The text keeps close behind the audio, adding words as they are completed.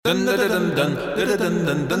I'm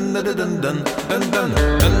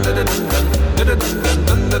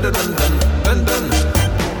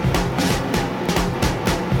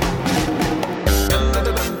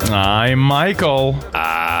Michael.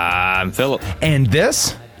 I'm Philip. And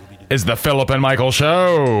this is the Philip and Michael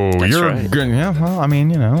Show. That's right. Good. Yeah, well, I mean,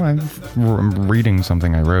 you know, I'm reading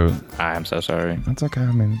something I wrote. I'm so sorry. That's okay.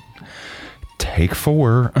 I mean, take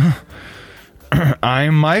 4.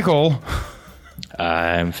 I'm Michael.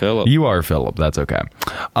 I'm Philip. You are Philip. That's okay.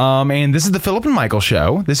 And this is the Philip and Michael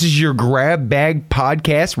Show. This is your grab bag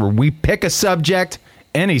podcast where we pick a subject,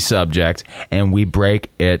 any subject, and we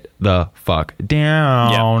break it the fuck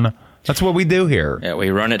down. Yep. That's what we do here. Yeah,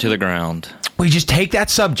 we run it to the ground. We just take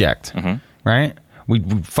that subject, right? We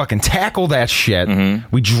fucking tackle that shit.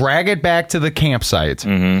 We drag it back to the campsite.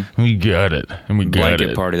 We got it. And we got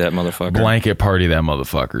Blanket it. party that motherfucker. Blanket party that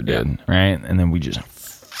motherfucker did, right? And then we just...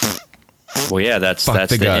 Well, yeah, that's Fuck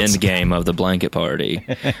the guts. end game of the blanket party.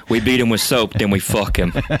 We beat him with soap, then we fuck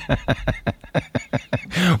him.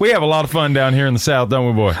 We have a lot of fun down here in the South, don't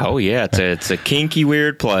we, boy? Oh, yeah, it's a kinky,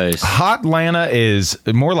 weird place. Hot Lana is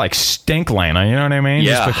more like Stink Lana, you know what I mean?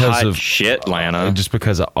 Yeah, just because hot of shit, Lana. Just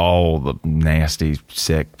because of all the nasty,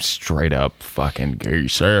 sick, straight up fucking gay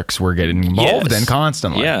sex we're getting involved in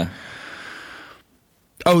constantly. Yeah.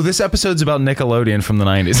 Oh, this episode's about Nickelodeon from the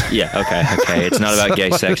 90s. Yeah, okay. It's not about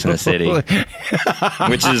gay Sex in the City.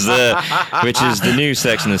 which is the new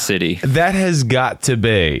Sex in the City. That has got to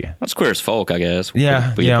be. That's Queer as Folk, I guess.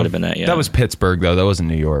 Yeah, But you would have been that, yeah. That was Pittsburgh, though. That wasn't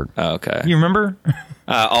New York. Oh, okay. You remember?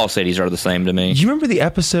 All cities are the same to me. Do you remember the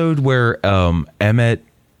episode where Emmett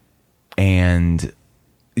and...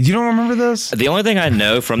 You don't remember this? The only thing I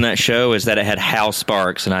know from that show is that it had Hal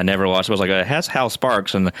Sparks, and I never watched it. I was like, it has Hal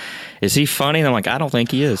Sparks, and is he funny? And I'm like, I don't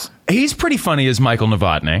think he is. He's pretty funny as Michael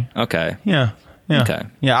Novotny. Okay. Yeah. Okay.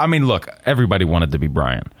 Yeah, I mean, look, everybody wanted to be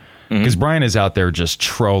Brian. Because Brian is out there just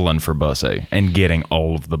trolling for bussy and getting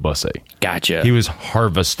all of the bussy. Gotcha. He was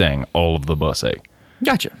harvesting all of the bussy.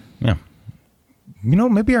 Gotcha. Yeah. You know,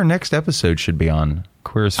 maybe our next episode should be on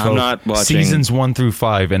Queer as Folk. I'm not watching seasons 1 through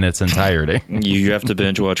 5 in its entirety. You have to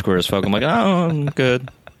binge watch Queer as Folk. I'm like, oh, I'm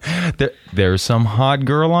good. There's some hot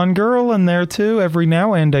girl on girl in there too, every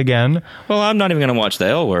now and again. Well, I'm not even going to watch the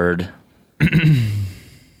L Word.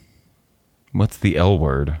 What's the L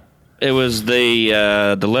Word? It was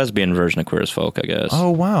the lesbian version of Queer as Folk, I guess.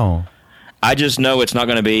 Oh, wow. I just know it's not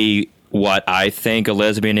going to be what I think a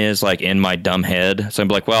lesbian is, like in my dumb head. So I'm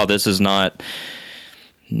like, wow, this is not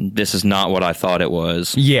what I thought it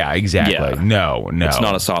was. Yeah, exactly. Yeah. No. It's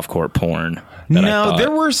not a softcore porn. No,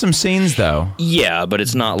 there were some scenes, though. Yeah, but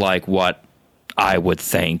it's not like what I would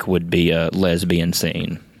think would be a lesbian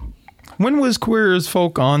scene. When was Queer as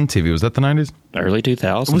Folk on TV? Was that the 90s? Early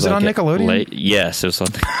 2000s. Was it on Nickelodeon? Yes, it was on.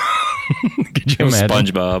 Could you imagine?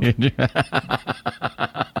 SpongeBob.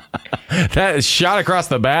 That is shot across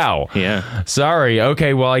the bow. Yeah. Sorry.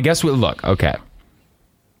 Okay, well, I guess look, okay.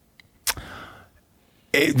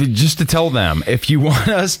 Just to tell them, if you want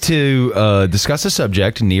us to discuss a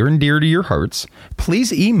subject near and dear to your hearts,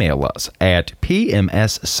 please email us at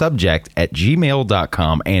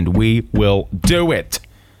pmssubject@gmail.com and we will do it.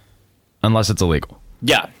 Unless it's illegal.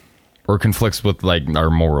 Yeah. Or conflicts with, like,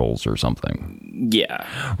 our morals or something. Yeah.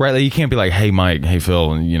 Right? Like, you can't be like, hey, Mike, hey,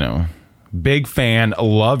 Phil, and, you know, big fan,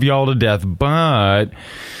 love y'all to death, but...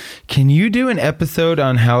 Can you do an episode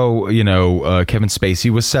on how, you know, Kevin Spacey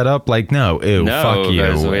was set up? Like, no, fuck you.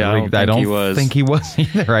 I don't think he was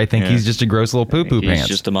either. I think he's just a gross little poo-poo pants. He's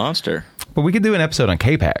just a monster. But we could do an episode on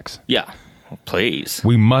K-Pax. Yeah. Well, please.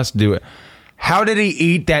 We must do it. How did he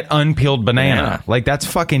eat that unpeeled banana? Yeah. Like, that's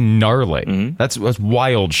fucking gnarly. That's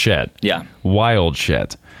wild shit. Yeah. Wild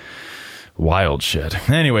shit. Wild shit.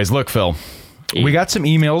 Anyways, look, Phil. We got some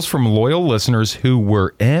emails from loyal listeners who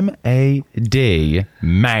were mad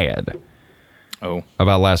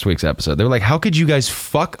about last week's episode. They were like, how could you guys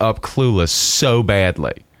fuck up Clueless so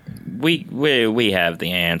badly? We have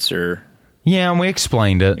the answer. Yeah, and we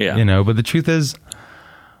explained it, you know, but the truth is,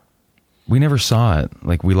 we never saw it.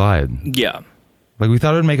 Like, we lied. Yeah. Like, we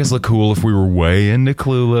thought it would make us look cool if we were way into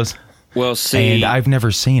Clueless. Well, see, and I've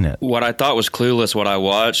never seen it. What I thought was Clueless, what I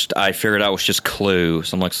watched, I figured out was just Clue.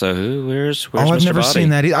 So I'm like, so where's I've Mr. never Body? seen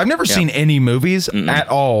that either. I've never seen any movies at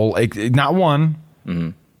all. Like, not one.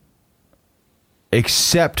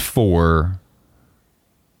 Except for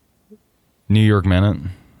New York Minute.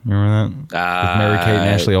 You remember that? With Mary-Kate and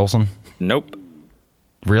Ashley Olsen? Nope.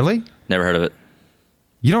 Really? Never heard of it.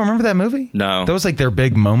 You don't remember that movie? No. That was like their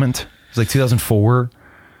big moment. It was like 2004.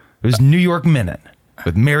 It was New York Minute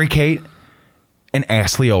with Mary-Kate and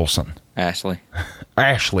Ashley Olsen. Ashley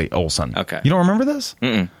Olsen. Okay. You don't remember this?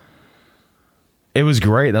 Mm-mm. It was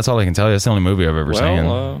great. That's all I can tell you. That's the only movie I've ever seen.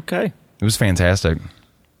 Okay. It was fantastic.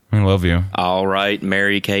 I love you. All right,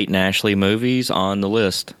 Mary-Kate and Ashley movies on the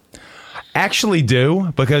list. Actually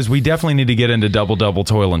do, because we definitely need to get into Double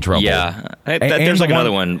Toil and Trouble. Yeah. There's like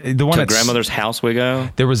another one. The one To at Grandmother's House we go.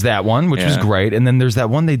 There was that one, which was great. And then there's that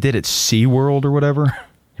one they did at SeaWorld or whatever.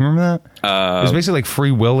 You remember that? It was basically like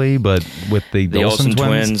Free Willy, but with the Olsen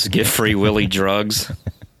twins give Free Willy drugs.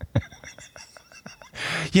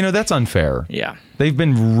 You know, that's unfair. Yeah. They've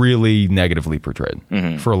been really negatively portrayed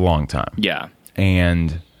for a long time. Yeah.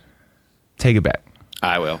 And take it back.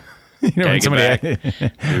 I will. You know, when somebody,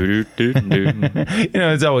 you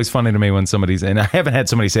know, it's always funny to me when somebody's, and I haven't had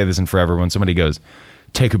somebody say this in forever, when somebody goes,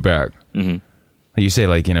 take it back. Mm-hmm. You say,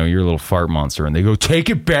 like, you know, you're a little fart monster, and they go, take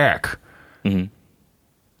it back.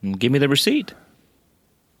 Mm-hmm. Give me the receipt.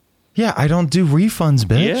 Yeah, I don't do refunds,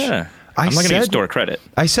 bitch. Yeah. I'm not going to give store credit.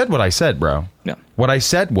 I said what I said, bro. Yeah. What I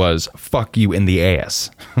said was, fuck you in the ass.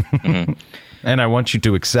 Mm-hmm. And I want you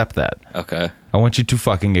to accept that. Okay. I want you to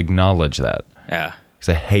fucking acknowledge that. Yeah.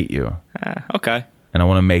 Because I hate you. Okay. And I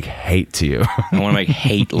want to make hate to you. I want to make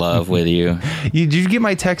hate love with you. Did you get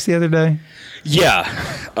my text the other day? Yeah.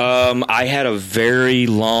 I had a very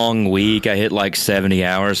long week. I hit like 70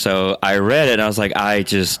 hours. So I read it and I was like, I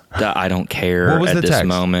don't care what was at the this text?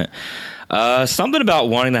 Moment. Something about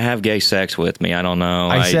wanting to have gay sex with me. I don't know.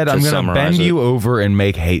 I said I'm going to bend you over and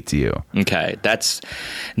make hate to you. Okay. That's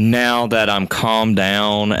now that I'm calmed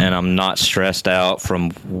down and I'm not stressed out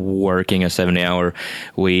from working a 70-hour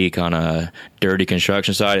week on a dirty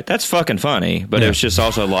construction site. That's fucking funny. But it was just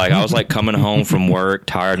also like, I was like coming home from work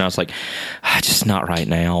tired and I was like, just not right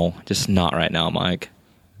now. Just not right now, Mike.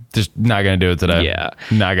 Just not going to do it today. Yeah.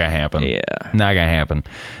 Not going to happen. Yeah. Not going to happen.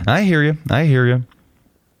 I hear you.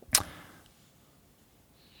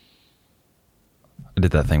 I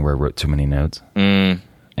did that thing where I wrote too many notes. And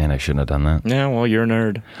I shouldn't have done that. Yeah, well, you're a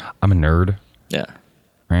nerd. I'm a nerd. Yeah.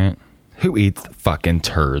 Right? Who eats fucking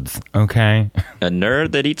turds, okay? A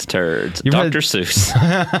nerd that eats turds. Dr. Seuss.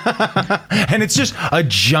 And it's just a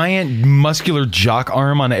giant muscular jock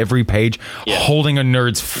arm on every page holding a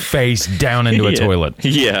nerd's face down into a toilet.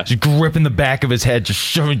 Yeah. Just gripping the back of his head, just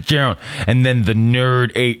shoving it down. And then the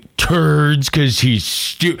nerd ate turds because he's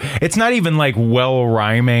stupid. It's not even like well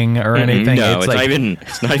rhyming or anything. No, it's like, not even.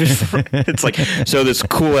 It's like, so this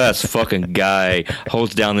cool ass fucking guy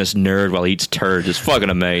holds down this nerd while he eats turds. It's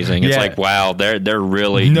fucking amazing. It's like, wow, they're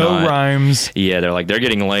really no rhymes. Yeah, they're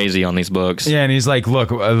getting lazy on these books. Yeah, and he's like, look,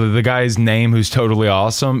 the guy's name who's totally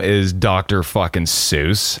awesome is Dr. fucking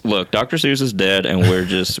Seuss. Look, Dr. Seuss is dead, and we're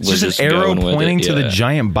just an arrow pointing to the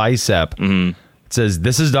giant bicep. It says,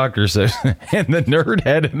 this is Dr. Seuss. And the nerd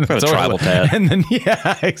head and the toilet. Tribal tat. And then,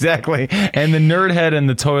 yeah, exactly. And the nerd head and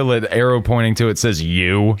the toilet arrow pointing to it says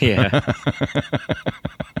you. Yeah.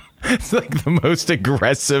 It's like the most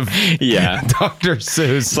aggressive Dr.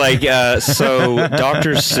 Seuss. It's like, so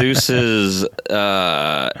Dr. Seuss's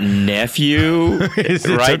nephew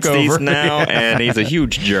writes these now, and he's a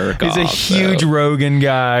huge jerk He's a huge Rogan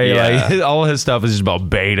guy. Yeah. Like, all his stuff is just about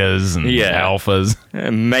betas and alphas.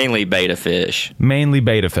 Mainly beta fish. Mainly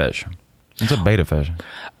beta fish. What's a beta fish?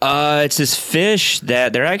 It's this fish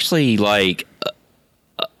that they're actually like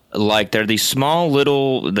they're these small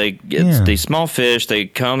little these small fish. They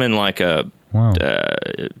come in like a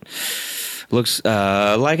looks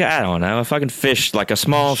like, I don't know, a fucking fish, like a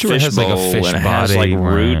small fish bowl, like a fish and it has like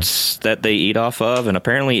roots that they eat off of. And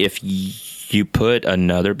apparently, if you put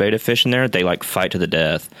another beta fish in there, they like fight to the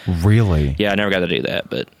death. Really? Yeah, I never got to do that,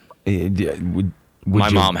 but my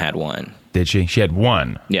mom had one. Did she? She had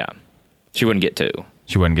one. Yeah, she wouldn't get two.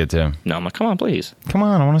 She wouldn't get two. No, I'm like, come on, please. Come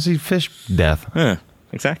on, I want to see fish death.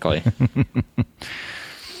 Exactly.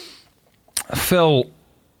 Phil,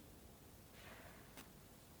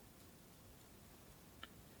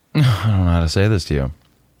 I don't know how to say this to you.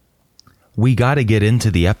 We got to get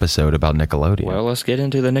into the episode about Nickelodeon. Well, let's get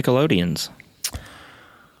into the Nickelodeons.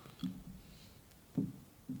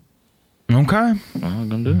 Okay. I'm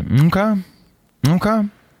going to do it.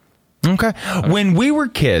 Okay. When we were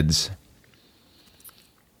kids,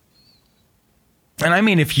 and I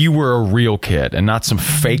mean if you were a real kid and not some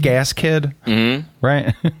fake-ass kid,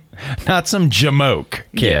 right? Not some jamoke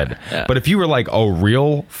kid. Yeah. But if you were like a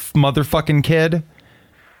real motherfucking kid,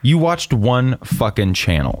 you watched one fucking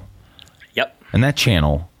channel. Yep. And that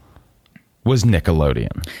channel was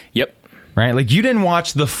Nickelodeon. Yep. Right? Like, you didn't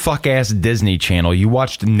watch the fuck-ass Disney Channel. You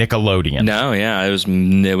watched Nickelodeon. No, yeah, it was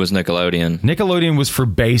Nickelodeon. Nickelodeon was for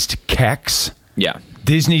based keks Yeah.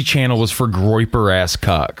 Disney Channel was for groiper ass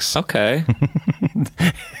cucks. Okay.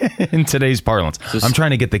 In today's parlance, I'm trying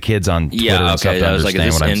to get the kids on Twitter and stuff to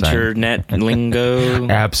understand what I'm saying. Internet lingo?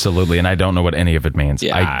 Absolutely, and I don't know what any of it means.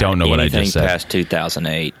 Yeah, I don't know what I just said. Anything past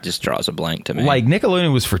 2008 just draws a blank to me. Like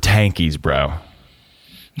Nickelodeon was for tankies, bro.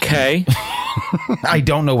 Okay. I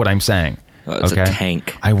don't know what I'm saying. Well, it's a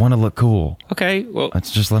tank. I want to look cool. Okay, well, let's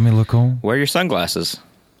just let me look cool. Wear your sunglasses.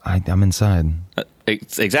 I'm inside.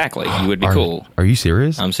 Exactly. You would be cool. Are you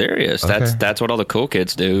serious? I'm serious. Okay. That's what all the cool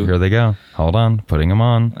kids do. Here they go. Hold on. Putting them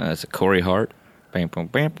on. That's a Corey Hart. Oh, man.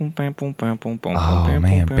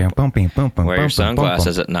 Wear your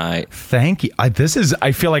sunglasses at night. Thank you. I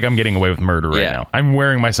feel like I'm getting away with murder right now. I'm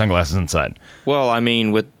wearing my sunglasses inside. Well, I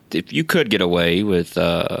mean, if you could get away with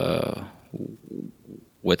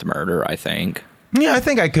murder, I think. Yeah, I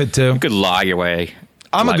think I could too. You could lie your way.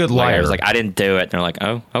 I'm a good liar. I was like, I didn't do it. And they're like,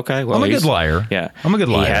 oh, okay. Well, I'm a good liar. Yeah. I'm a good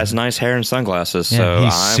liar. He has nice hair and sunglasses, so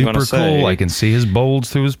he's I'm going to super say. cool. I can see his bulge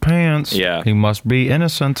through his pants. Yeah. He must be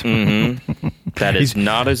innocent. Mm-hmm. That is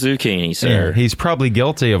not a zucchini, sir. Yeah, he's probably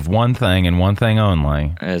guilty of one thing and one thing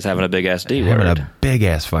only. Is having a big-ass D word. Having a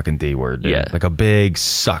big-ass fucking D word, dude. Yeah. Like a big,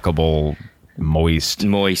 suckable, moist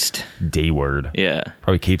D word. Yeah.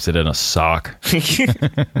 Probably keeps it in a sock.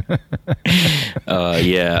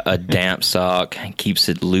 Yeah, a damp sock keeps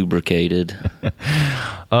it lubricated.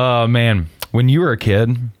 Man, when you were a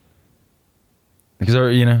kid, because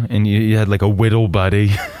and you had like a whittle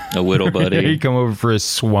buddy. A whittle buddy. You come over for a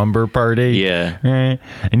swumber party. Yeah.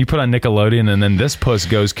 And you put on Nickelodeon, and then this puss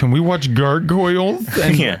goes, "Can we watch Gargoyles?"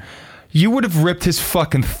 And yeah. You would have ripped his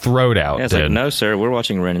fucking throat out. Yeah, it's like, no, sir, we're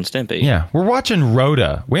watching Ren and Stimpy. Yeah, we're watching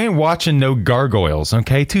Rhoda. We ain't watching no gargoyles,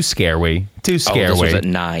 okay? Too scary. This was at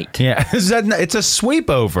night. Yeah, it's a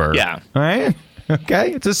sweepover. Yeah. All right?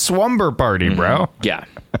 Okay? It's a swumber party, bro. Yeah.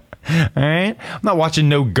 All right? I'm not watching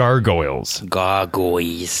no gargoyles.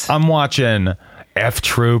 Gargoyles. I'm watching F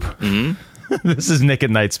Troop. Mm-hmm. This is Nick at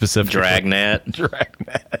Night specific. Dragnet.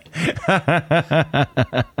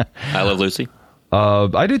 I Love Lucy.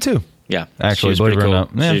 I do too. Yeah, actually, believe it or not,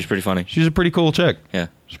 yeah. She's pretty funny. She's a pretty cool chick. Yeah,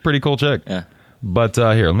 she's a pretty cool chick. Yeah, but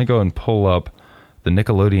here, let me go and pull up the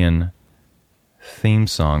Nickelodeon theme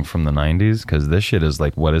song from the '90s because this shit is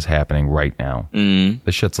like what is happening right now. Mm.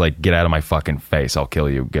 This shit's like, get out of my fucking face, I'll kill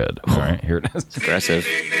you. Good. All right, here it is. It's aggressive.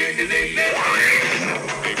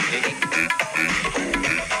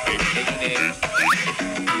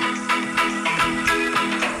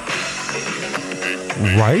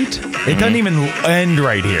 Right? It doesn't even end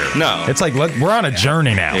right here. No. It's like, we're on a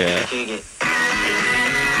journey now. Yeah.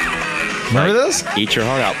 Remember this? Eat your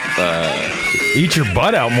heart out. Eat your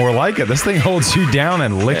butt out, more like it. This thing holds you down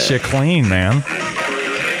and licks you clean, man.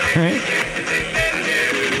 Right?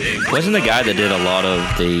 Wasn't the guy that did a lot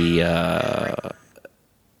of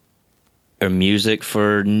the music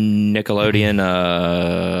for Nickelodeon,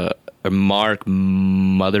 Mark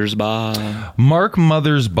Mothersbaugh? Mark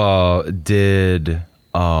Mothersbaugh did...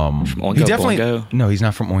 From Oingo Boingo? No, he's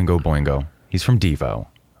not from Oingo Boingo. He's from Devo.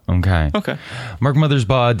 Okay. Mark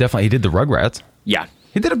Mothersbaugh definitely... He did the Rugrats. Yeah.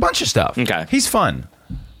 He did a bunch of stuff. Okay. He's fun.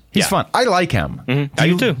 He's fun. I like him. Mm-hmm. I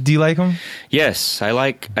do too. Do you like him? Yes. I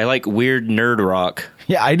like weird nerd rock.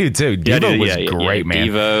 Yeah, I do too. Devo was great, man.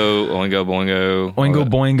 Devo, Oingo Boingo. Oingo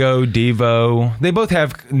Boingo, Devo. They both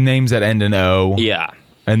have names that end in O. Yeah.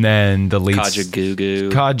 And then the lead... Kaja Goo Goo.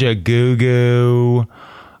 Kaja Goo Goo.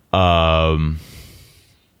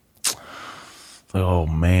 Oh,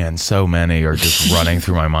 man. So many are just running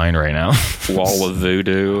through my mind right now. Walla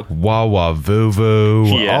Voodoo. Wawa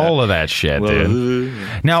Voovoo. Yeah. All of that shit, dude.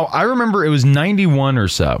 Now, I remember it was 91 or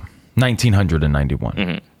so. 1991.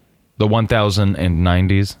 Mm-hmm. The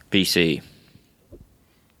 1090s. BC.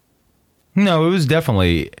 No, it was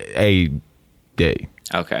definitely AD.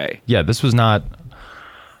 Okay. Yeah, this was not...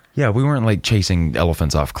 Yeah, we weren't like chasing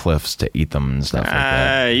elephants off cliffs to eat them and stuff like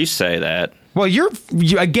that. You say that. Well,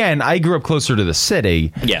 again, I grew up closer to the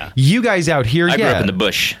city. Yeah. You guys out here, I grew up in the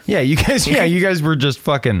bush. Yeah, you guys were just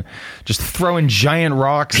throwing giant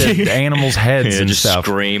rocks at animals' heads and just stuff.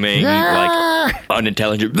 Screaming, like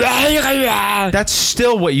unintelligent. That's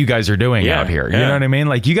still what you guys are doing out here. You know what I mean?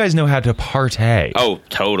 Like, you guys know how to partay. Oh,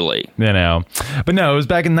 totally. You know. But no, it was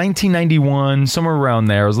back in 1991, somewhere around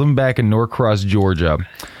there. I was living back in Norcross, Georgia.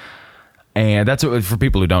 And that's, for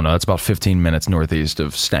people who don't know, that's about 15 minutes northeast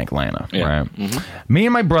of Stanklana, right? Mm-hmm. Me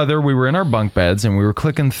and my brother, we were in our bunk beds, and we were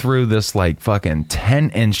clicking through this, like, fucking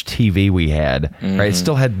 10-inch TV we had, right? It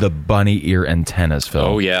still had the bunny ear antennas, Phil.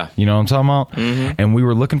 Oh, yeah. You know what I'm talking about? Mm-hmm. And we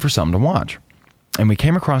were looking for something to watch. And we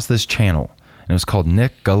came across this channel, and it was called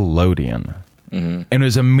Nickelodeon. Mm-hmm. And it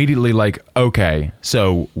was immediately like, okay,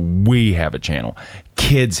 so we have a channel.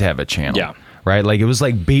 Kids have a channel. Yeah. right? Like it was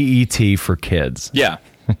like BET for kids. Yeah.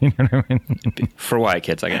 You know what I mean? For white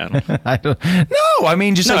kids, I got. No, I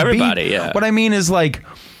mean just no, like everybody. Yeah. What I mean is like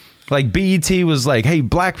BET was like, hey,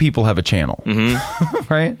 black people have a channel,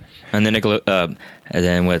 right? And then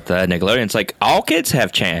with Nickelodeon, it's like all kids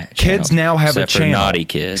have channels. Kids now have a channel. Except for naughty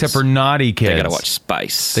kids. Except for naughty kids. They gotta watch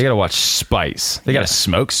Spice. They gotta watch Spice. They gotta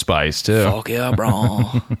smoke Spice too. Fuck yeah, bro.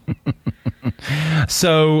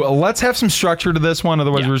 So let's have some structure to this one.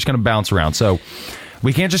 Otherwise, we're just gonna bounce around. So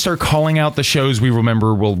we can't just start calling out the shows we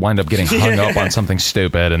remember. We'll wind up getting hung up on something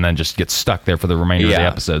stupid and then just get stuck there for the remainder of the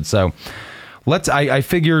episode. So I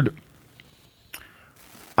figured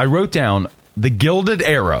I wrote down the Gilded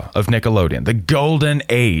Era of Nickelodeon, the golden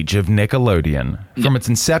age of Nickelodeon, from its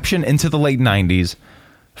inception into the late 90s.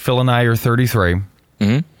 Phil and I are 33.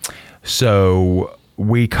 So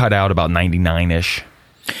we cut out about 99-ish.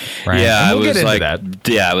 Right? Yeah, we'll it was get into like that.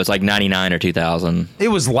 Yeah, it was like 99 or 2000. It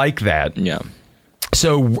was like that. Yeah.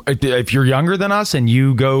 So if you're younger than us and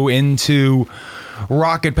you go into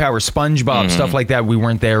Rocket Power, SpongeBob, stuff like that, we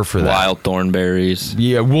weren't there for that. Wild Thornberries.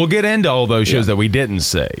 Yeah, we'll get into all those shows that we didn't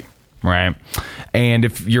see. Right. And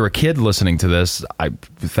if you're a kid listening to this,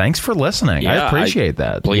 thanks for listening. I appreciate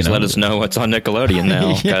that. Please let us know what's on Nickelodeon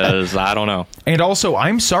now, because I don't know. And also,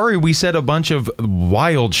 I'm sorry we said a bunch of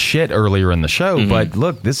wild shit earlier in the show, but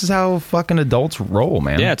look, this is how fucking adults roll,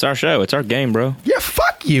 man. Yeah, it's our show. It's our game, bro. Yeah,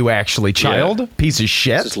 fuck you, actually, child. Piece of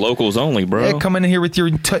shit. It's locals only, bro. Yeah, come in here with your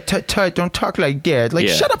tut, don't talk like that. Like,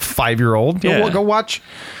 shut up, 5-year-old. Go watch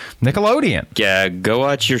Nickelodeon. Yeah, go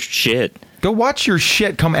watch your shit. Go watch your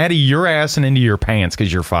shit come out of your ass and into your pants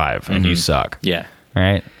because you're 5 and you suck. Yeah. All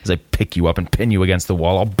right? As I pick you up and pin you against the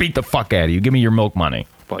wall, I'll beat the fuck out of you. Give me your milk money.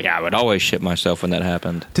 Well, yeah, I would always shit myself when that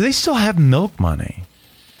happened. Do they still have milk money?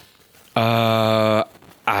 Do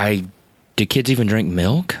kids even drink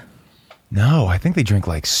milk? No, I think they drink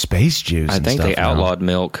like space juice. I think they outlawed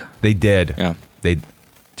milk. They did. Yeah. Do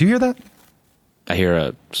you hear that? I hear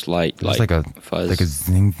a slight like a fuzz. Like a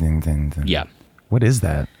zing, zing, zing, zing. Yeah. What is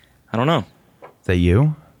that? I don't know. Is that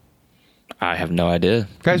you? I have no idea.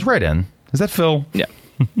 Guys, write in. Is that Phil? Yeah.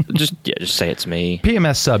 just say it's me.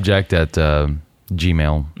 PMS subject at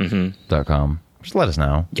gmail.com. Just let us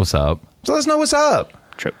know what's up. Just let us know what's up.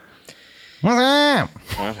 True. What's up?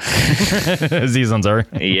 Aziz Ansari.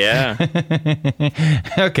 Yeah.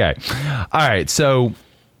 Okay. All right. So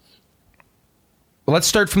let's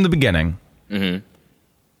start from the beginning.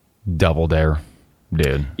 Double Dare,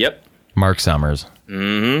 dude. Yep. Mark Summers.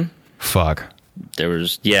 Fuck. There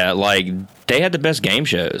was, like, they had the best game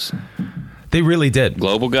shows. They really did.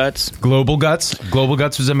 Global Guts. Global Guts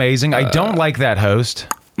was amazing. I don't like that host.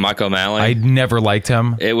 Mike O'Malley. I never liked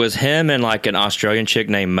him. It was him and, like, an Australian chick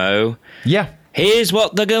named Mo. Yeah. Here's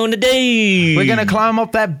what they're going to do. We're going to climb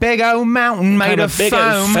up that big old mountain made of big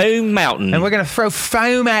foam. Foam mountain. And we're going to throw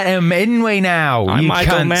foam at him, isn't we now? I'm Mike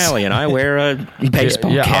O'Malley, and I wear a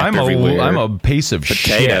baseball cap everywhere. I'm a piece of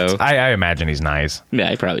potato. Shit. I imagine he's nice. Yeah,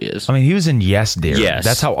 he probably is. I mean, he was in Yes, Dear. Yes.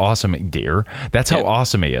 That's how awesome, Dear. That's how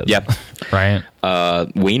awesome he is. Yep. Right?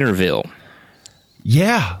 Wienerville.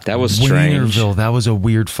 Yeah. That was strange. Wienerville. That was a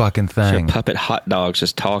weird fucking thing. So puppet hot dogs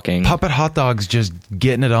just talking. Puppet hot dogs just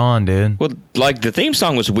getting it on, dude. Well, like, the theme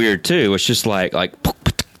song was weird, too. It's just like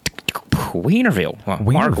Wienerville.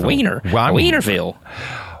 Mark Wiener. Wienerville.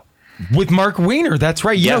 With Mark Wiener, that's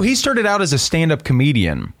right. You know, he started out as a stand-up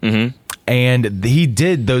comedian. And he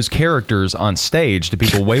did those characters on stage to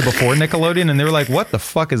people way before Nickelodeon, and they were like, what the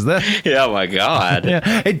fuck is this? Yeah, oh my God.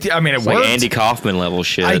 It worked. Like Andy Kaufman level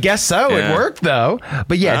shit. I guess so. Yeah. It worked, though.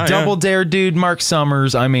 But Double Dare, dude, Mark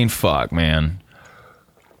Summers, I mean, fuck, man.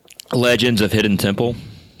 Legends of Hidden Temple.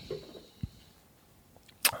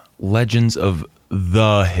 Legends of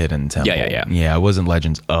the Hidden Temple. Yeah, it wasn't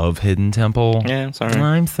Legends of Hidden Temple. Yeah, sorry.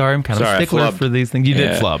 I'm sorry. I'm kind of a stickler for these things. You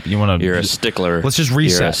did flub. You want to? You're a stickler. Let's just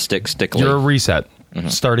reset. You're a stickler. You're a reset.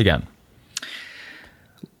 Start again.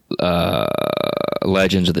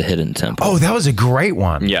 Legends of the Hidden Temple. Oh, that was a great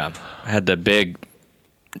one. Yeah, I had the big.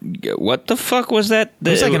 What the fuck was that? It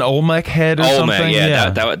was like an Olmec head or something.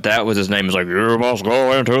 Yeah. That was his name. It was like, you must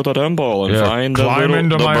go into the temple and find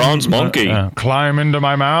the bronze monkey. Climb into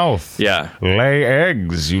my mouth. Yeah. Lay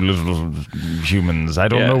eggs, you little humans. I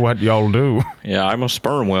don't know what y'all do. Yeah, I'm a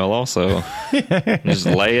sperm whale also. Just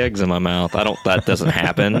lay eggs in my mouth. That doesn't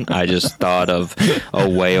happen. I just thought of a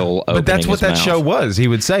whale opening But that's what that show was. He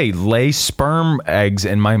would say, lay sperm eggs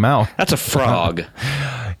in my mouth. That's a frog.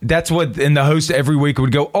 That's what, and the host every week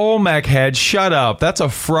would go, Olmec head, shut up. That's a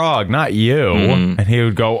frog, not you. And he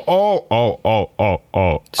would go, oh.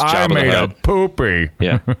 I made a poopy.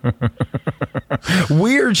 Yeah.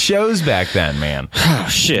 Weird shows back then, man. Oh,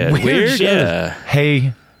 shit. Weird, shows. yeah.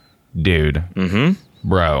 Hey, dude.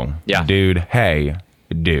 Bro. Yeah. Dude. Hey,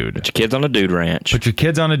 dude. Put your kids on a dude ranch. Put your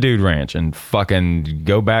kids on a dude ranch and fucking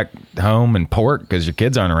go back home and pork because your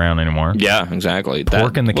kids aren't around anymore. Yeah, exactly.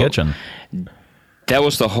 Pork in the kitchen. That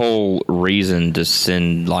was the whole reason to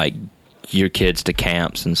send like your kids to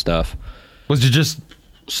camps and stuff. Was it just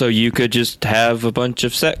so you could just have a bunch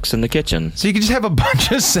of sex in the kitchen? So you could just have a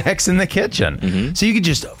bunch of sex in the kitchen. So you could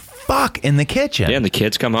just fuck in the kitchen. Yeah, and the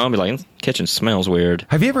kids come home and be like, kitchen smells weird.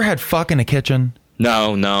 Have you ever had fuck in a kitchen?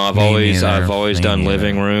 No. I've always done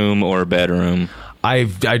living room or bedroom. I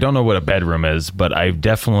don't know what a bedroom is, but I've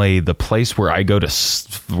definitely the place where I go to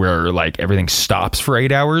where like everything stops for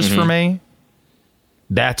 8 hours for me.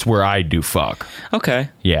 That's where I do fuck. Okay.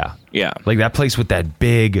 Yeah. Yeah. Like that place with that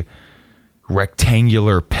big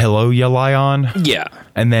rectangular pillow you lie on. Yeah.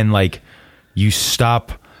 And then like you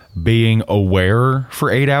stop being aware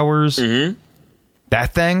for 8 hours.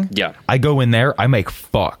 That thing. Yeah. I go in there. I make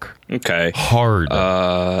fuck. Okay. Hard.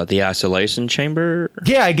 The isolation chamber.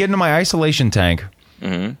 Yeah. I get into my isolation tank.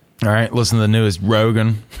 All right. Listen to the newest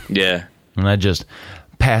Rogan. Yeah. And I just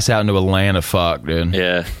pass out into a land of fuck, dude.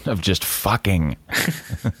 Yeah. Of just fucking.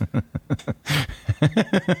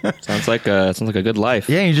 Sounds like a good life.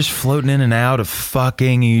 Yeah, you're just floating in and out of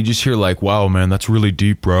fucking, and you just hear like, "Wow, man, that's really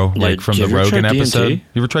deep, bro." Yeah, like from the Rogan episode.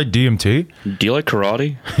 You ever tried DMT? Do you like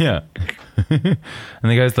karate? Yeah. And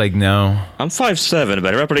the guy's like, "No, I'm 5'7",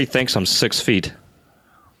 but everybody thinks I'm 6 feet."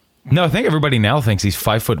 No, I think everybody now thinks he's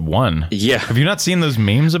 5'1". Yeah. Have you not seen those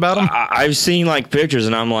memes about him? I've seen like pictures,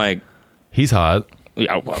 and I'm like, he's hot.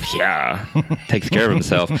 Yeah, well, yeah, takes care of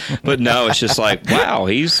himself. But no, it's just like, wow,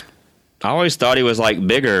 I always thought he was like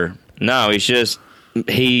bigger. No, he's is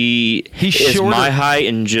shorter. My height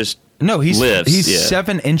and just lifts. He's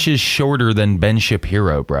 7 inches shorter than Ben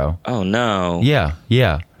Shapiro, bro. Oh no. Yeah.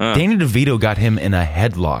 Danny DeVito got him in a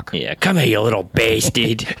headlock. Yeah, come here, you little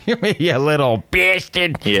bastard. You little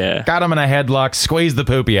bastard. Yeah. Got him in a headlock, squeezed the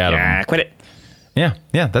poopy out of him. Yeah, quit it.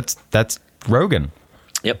 Yeah, that's Rogan.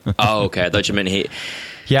 Yep. Oh, okay. I thought you meant he.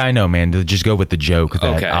 Yeah, I know, man. To just go with the joke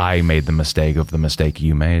that I made the mistake of the mistake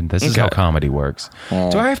you made. This is how comedy works.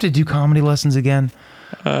 Do I have to do comedy lessons again?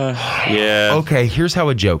 Yeah. Okay, here's how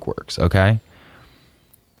a joke works, okay?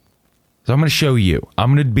 So I'm going to show you.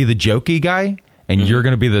 I'm going to be the jokey guy, and you're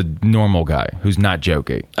going to be the normal guy who's not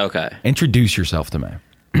jokey. Okay. Introduce yourself to me.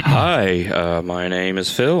 Hi, my name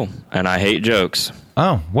is Phil, and I hate jokes.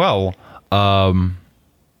 Oh, well,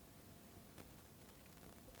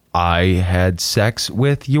 I had sex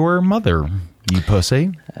with your mother, you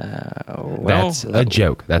pussy. Well, that's a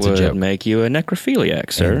joke. That's a joke. Would make you a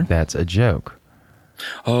necrophiliac, sir. And that's a joke.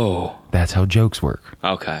 Oh. That's how jokes work.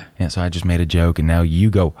 Okay. Yeah, so I just made a joke, and now you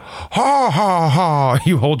go, ha, ha, ha.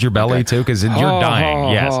 You hold your belly, too, because you're dying.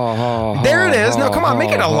 Yes. There it is. Now, come on,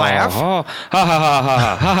 make it a laugh.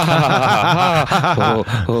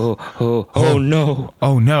 Oh, no.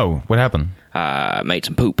 Oh, no. What happened? Made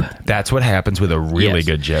some poop. That's what happens with a really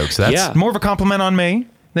good joke. So that's more of a compliment on me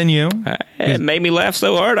than you. It made me laugh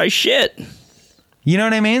so hard, I shit. You know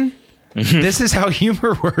what I mean? This is how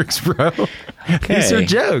humor works, bro. Okay. These are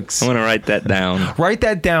jokes. I want to write that down. Write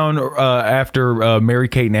that down after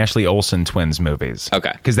Mary-Kate and Ashley Olsen twins movies.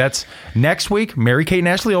 Okay. Because that's next week, Mary-Kate and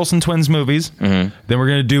Ashley Olsen twins movies. Then we're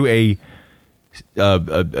going to do a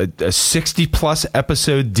 60-plus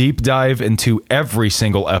episode deep dive into every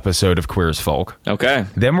single episode of Queer as Folk. Okay.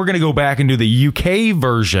 Then we're going to go back and do the UK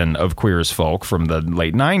version of Queer as Folk from the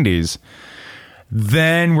late 90s.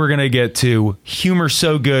 Then we're going to get to humor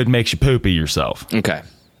so good makes you poopy yourself. Okay.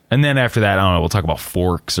 And then after that, I don't know, we'll talk about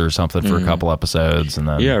forks or something for a couple episodes. And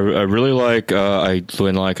then I really like,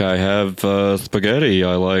 when I have spaghetti,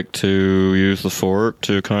 I like to use the fork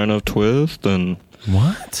to kind of twist and...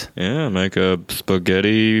 What? Yeah, make a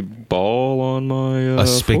spaghetti ball on my a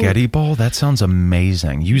spaghetti fork. ball? That sounds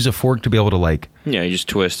amazing. Use a fork to be able to like... Yeah, you just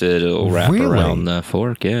twist it. It'll wrap around the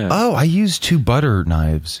fork, yeah. Oh, I use 2 butter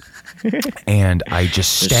knives. And I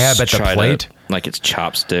just stab at the plate. Like it's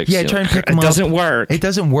chopsticks. Yeah, try and pick them up. It doesn't work. It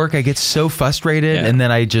doesn't work. I get so frustrated, and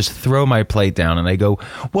then I just throw my plate down, and I go,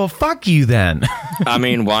 well, fuck you then. I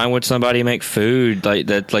mean, why would somebody make food like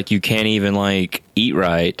that? Like you can't even like eat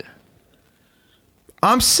right.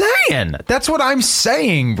 I'm saying. That's what I'm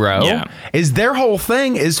saying, bro. Yeah. Is their whole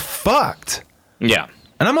thing is fucked. Yeah.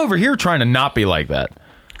 And I'm over here trying to not be like that.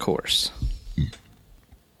 Of course.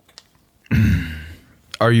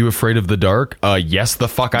 Are you afraid of the dark? Yes, the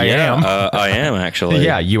fuck I am. I am, actually.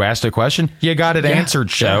 Yeah, you asked a question. You got it answered,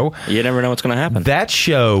 show. Yeah. You never know what's going to happen. That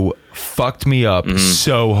show fucked me up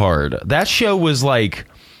so hard. That show was like...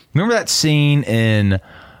 Remember that scene in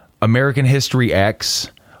American History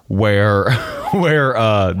X where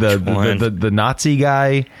the Nazi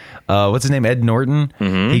guy, what's his name, Ed Norton,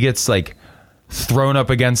 he gets like thrown up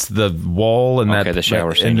against the wall and the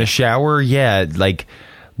shower scene. in the shower. Yeah, like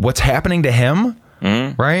what's happening to him,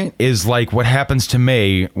 right, is like what happens to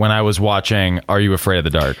me when I was watching Are You Afraid of the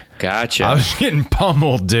Dark? Gotcha. I was getting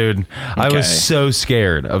pummeled, dude. I was so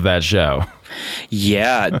scared of that show.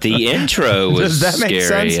 Yeah, the intro was Does that make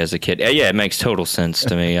scary sense? as a kid. Yeah, it makes total sense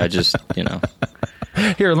to me. I just,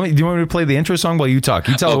 Here, do you want me to play the intro song while you talk?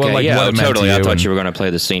 You tell what it meant totally. to you. I thought you were going to play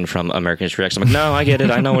the scene from American History X. I'm like, no, I get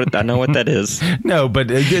it. I know what that is. No, but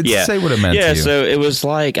say what it meant to you. Yeah, so it was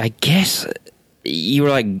like, I guess you were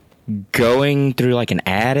like going through like an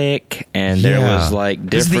attic, and there was like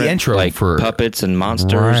different This is the intro like for puppets and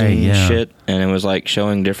monsters and shit, and it was like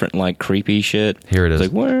showing different like creepy shit. Here it is.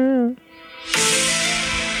 Like where?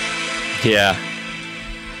 Yeah.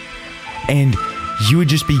 And you would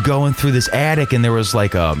just be going through this attic, and there was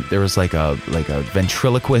like a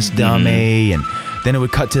ventriloquist dummy, and then it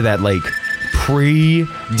would cut to that like pre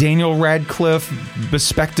Daniel Radcliffe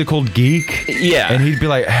bespectacled geek. Yeah. And he'd be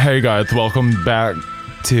like, "Hey guys, welcome back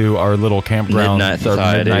to our little campground, Midnight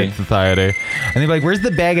Society. And they'd be like, "Where's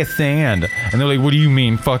the bag of sand?" And they're like, "What do you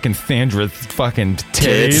mean, fucking Sandra's fucking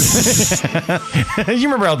titties?" You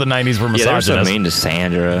remember how the 90s were misogynist? Yeah, they were so mean to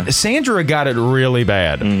Sandra. Sandra got it really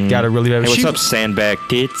bad. Got it really bad. Hey, what's up, sandbag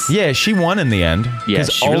tits? Yeah, she won in the end. Yeah,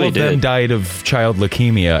 because she all really of them did. died of child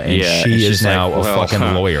leukemia, and she is now a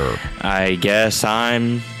fucking lawyer. I guess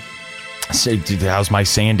I'm. So, dude, how's my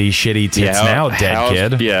sandy shitty tits now,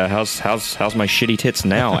 dead kid? Yeah, how's my shitty tits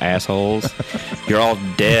now, assholes? You're all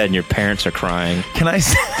dead and your parents are crying. Can I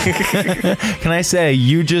say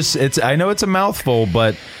you just? I know it's a mouthful,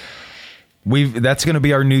 but that's going to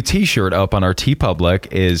be our new T-shirt up on our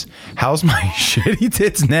TeePublic. Is how's my shitty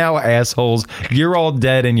tits now, assholes? You're all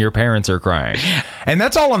dead and your parents are crying, and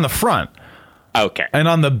that's all on the front. Okay, and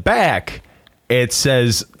on the back it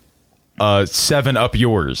says. 7 up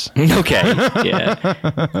yours. Okay. Yeah.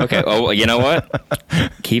 Okay. Oh, well, you know what?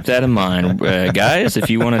 Keep that in mind, guys.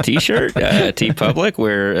 If you want a T-shirt, TeePublic,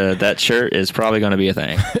 where that shirt is probably going to be a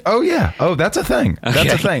thing. Oh yeah. Oh, that's a thing. Okay.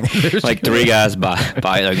 That's a thing. Like 3 guys buy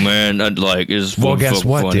like, man, like is well. Guess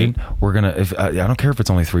what, funny. dude? We're gonna. If I don't care if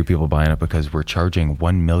it's only 3 people buying it because we're charging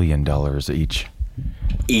 $1 million each.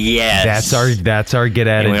 Yes. That's our get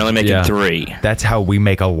at it. We're only making 3. That's how we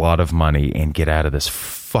make a lot of money and get out of this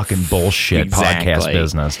fucking bullshit podcast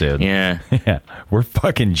business, dude. Yeah. Yeah. We're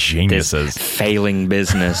fucking geniuses. This failing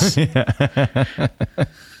business.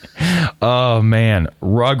 Oh man,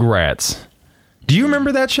 Rugrats. Do you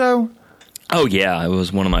remember that show? Oh yeah, it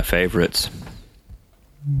was one of my favorites.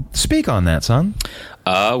 Speak on that, son.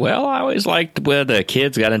 Well, I always liked where the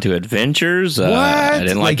kids got into adventures. I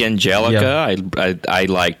didn't like Angelica. Yeah. I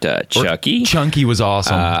liked Chucky. Chunky was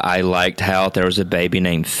awesome. I liked how there was a baby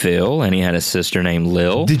named Phil, and he had a sister named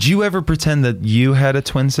Lil. Did you ever pretend that you had a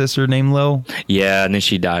twin sister named Lil? Yeah, and then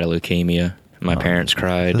she died of leukemia. My parents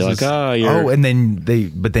cried. They're like, and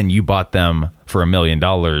then you bought them for $1 million.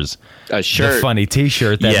 A shirt, the funny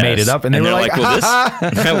T-shirt that made it up, and they were like,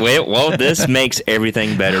 well, this makes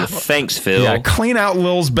everything better. Thanks, Phil. Yeah, clean out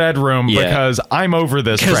Lil's bedroom because I'm over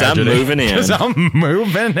this tragedy. I'm moving in. Because I'm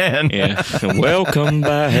moving in. Yeah. Welcome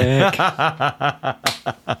back.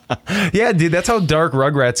 Yeah, dude, that's how dark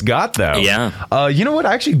Rugrats got, though. Yeah. You know what?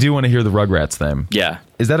 I actually do want to hear the Rugrats theme. Yeah.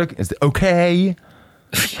 Is that okay?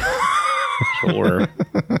 Sure.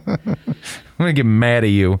 I'm gonna get mad at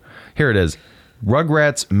you. Here it is.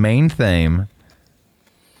 Rugrats main theme.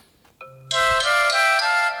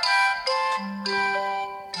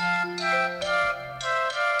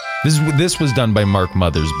 This was done by Mark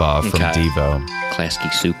Mothersbaugh from Devo. Klasky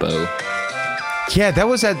Supo. Yeah, that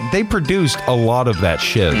was they produced a lot of that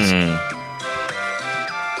shit.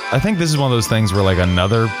 I think this is one of those things where like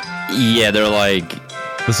another. Yeah, they're like.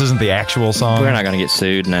 This isn't the actual song. We're not going to get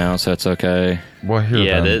sued now, so it's okay. Well, here.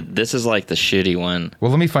 Yeah, this is like the shitty one.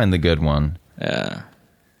 Well, let me find the good one. Yeah.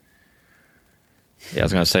 Yeah, I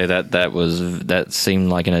was going to say that seemed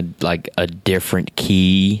like a different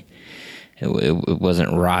key. It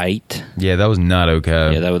wasn't right. Yeah, that was not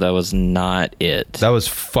okay. Yeah, that was not it. That was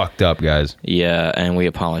fucked up, guys. Yeah, and we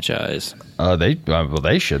apologize.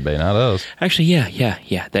 They should be, not us. Actually,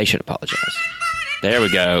 yeah, they should apologize. There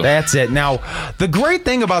we go. That's it. Now, the great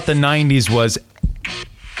thing about the 90s was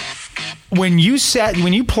when you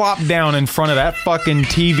plopped down in front of that fucking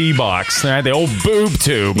TV box, right, the old boob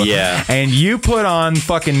tube, and you put on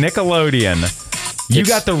fucking Nickelodeon, you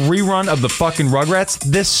got the rerun of the fucking Rugrats.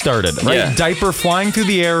 This started, right? Yeah. Diaper flying through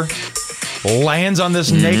the air, lands on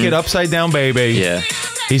this naked upside down baby. Yeah.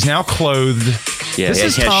 He's now clothed. Yeah, This he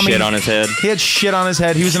is had Tommy. shit on his head. He had shit on his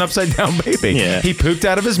head. He was an upside down baby. Yeah. He pooped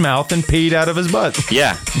out of his mouth and peed out of his butt.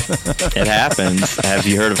 Yeah, it happens. Have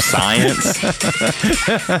you heard of science?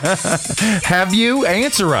 Have you?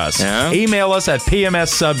 Answer us. Yeah. Email us at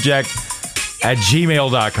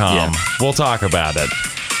pmssubject@gmail.com. Yeah. We'll talk about it.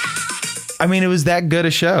 I mean, it was that good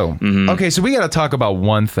a show. Mm-hmm. Okay, so we got to talk about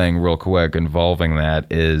one thing real quick involving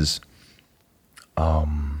that is,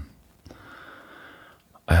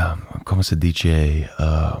 como se dice?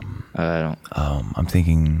 I don't. I'm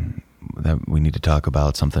thinking that we need to talk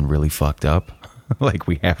about something really fucked up, like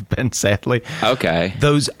we have been, sadly. Okay.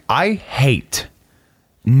 Those I hate.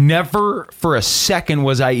 Never for a second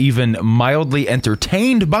was I even mildly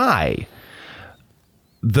entertained by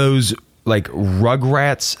those like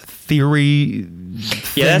Rugrats theory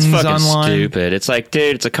Yeah, that's things fucking online. stupid. It's like,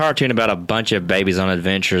 dude, it's a cartoon about a bunch of babies on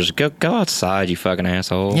adventures. Go outside, you fucking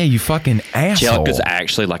asshole. Yeah, you fucking asshole. Jellica's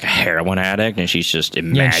actually like a heroin addict, and she's just she's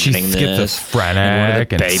imagining this. schizophrenic And one of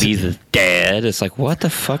the and- babies is dead. It's like, what the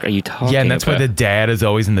fuck are you talking Yeah, and that's about? why the dad is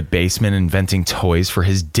always in the basement inventing toys for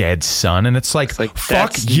his dead son. And it's like fuck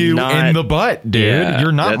that's you not- in the butt, dude. Yeah,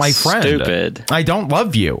 You're not that's my friend. stupid. I don't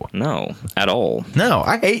love you. No, at all. No,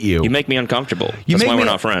 I hate you. You make me uncomfortable. You That's make why me- we're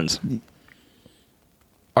not friends.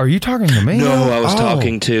 Are you talking to me? No, I was Oh.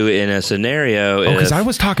 talking to in a scenario. Oh, because I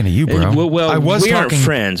was talking to you, bro. Well, I was we aren't talking.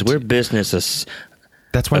 friends. We're business.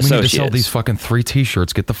 That's why we need to sell associates. these fucking 3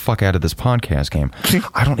 T-shirts. Get the fuck out of this podcast game.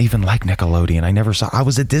 I don't even like Nickelodeon. I never saw. I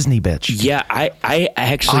was a Disney bitch. Yeah, I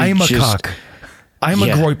actually. I'm a just, cuck. I'm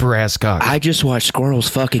Yeah. a groiper ass cuck. I just watched squirrels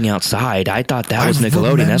fucking outside. I thought that was I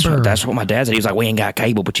Nickelodeon. remember. That's what my dad said. He was like, "We ain't got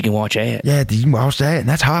cable, but you can watch that." Yeah, did you watch that? And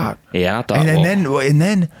that's hot. Yeah, I thought. And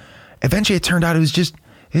then eventually it turned out it was just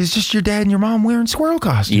your dad and your mom wearing squirrel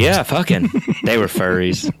costumes. yeah, fucking. They were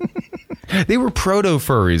furries. They were proto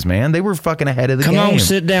furries, man. They were fucking ahead of the Come game. on,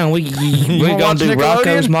 sit down. We're wanna gonna watch do Nickelodeon?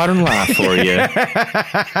 Rocco's Modern Life for you.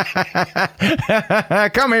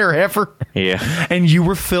 Come here, heifer. Yeah. And you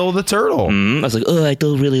were Phil the turtle. I was like, oh, I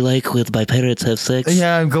don't really like when my parents have sex.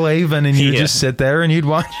 Yeah, I'm Glavin, and you'd Yeah. just sit there and you'd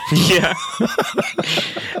watch. Yeah.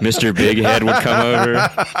 Mr. Big Head would come over.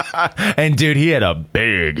 And dude, he had a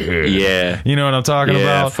big head. Yeah. You know what I'm talking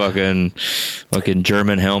Yeah, about? fucking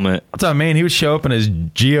German helmet. What's up, man? He would show up in his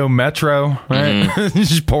Geo Metro, right?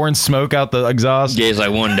 Just pouring smoke out the exhaust. Yeah, he's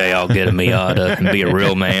like, one day I'll get a Miata and be a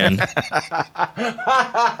real man.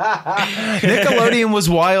 Nickelodeon was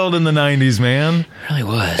wild in the 90s, man. It really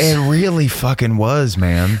was. It really fucking was,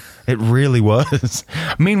 man. It really was.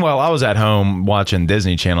 Meanwhile, I was at home watching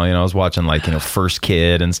Disney Channel. You know, I was watching like, First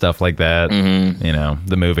Kid and stuff like that. Mm-hmm. You know,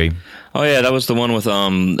 the movie. Oh, yeah, that was the one with,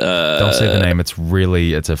 Don't say the name.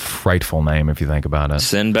 It's a frightful name if you think about it.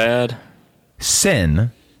 Sinbad.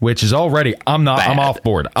 Sin, which is already, I'm Bad. off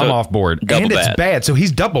board. I'm So, off board. double And it's bad. bad. So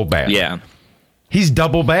he's double bad. Yeah. He's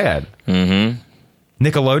double bad. Mm-hmm.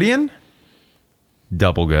 Nickelodeon?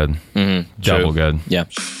 Double good. Mm-hmm. Double good. Yeah.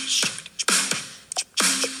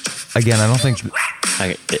 Again, I don't think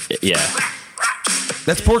Yeah.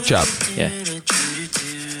 that's pork chop. Yeah.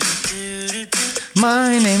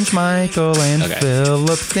 My name's Michael and Okay.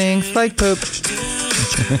 Philip thinks like poop.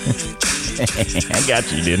 I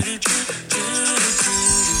got you, dude.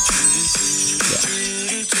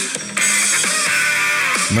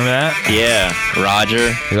 Remember that? Yeah.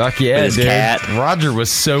 Roger. Fuck yeah, With his dude. cat. Roger was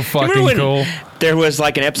so fucking Remember when cool. there was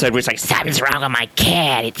like an episode where it's like, something's wrong with my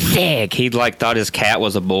cat. It's sick. He like thought his cat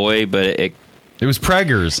was a boy, but it It was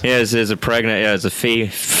Preggers. yeah, it was a pregnant. Yeah, it was a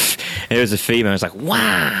it was a female. It's like,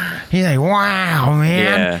 wow. He's like, wow, man.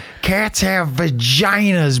 Yeah. Cats have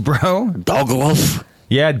vaginas, bro. Douglas.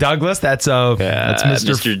 Yeah, Douglas. That's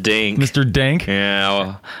Mr. Dink. Mr. Dink.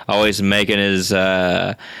 Yeah, always making his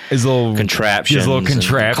His little contraptions. His little and-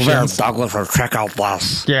 contraptions. Douglas, or check out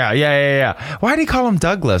this. Yeah. Why did he call him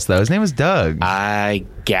Douglas though? His name was Doug. I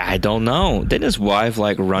don't know. Didn't his wife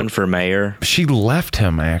like run for mayor? She left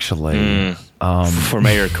him actually. For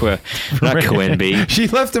Mayor not Quimby. She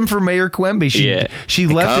left him for Mayor Quimby. She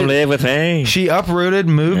left Come it. live with me. She uprooted,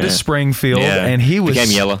 moved to Springfield, Yeah. and he was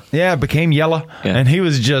Became yellow. Yeah, became yellow, Yeah. and he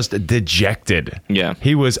was just dejected. Yeah.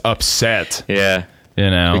 he was upset. Yeah.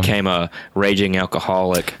 You know, Became a raging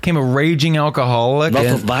alcoholic. became a raging alcoholic. and-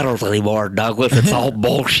 Nothing matters anymore, Douglas. It's all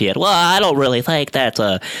bullshit. Well, I don't really think that's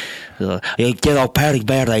Patty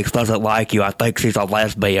Badass doesn't like you. I think she's a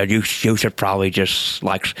lesbian. You should probably just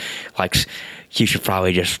you should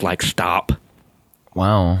probably just stop.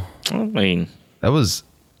 Wow, I mean, that was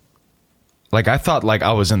like I thought like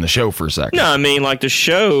I was in the show for a second. no, I mean like the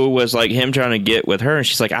show was like him trying to get with her, and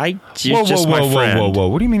she's like, she's just my friend. Whoa!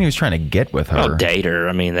 What do you mean he was trying to get with her? I'll date her.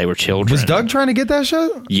 I mean, they were children. Was Doug trying to get that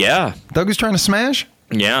show? Yeah. Doug was trying to smash.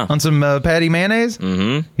 Yeah. On some patty mayonnaise?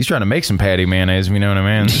 Mm-hmm. He's trying to make some patty mayonnaise, if you know what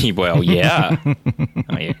I mean. Well, yeah.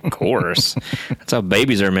 I mean, of course. That's how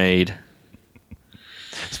babies are made.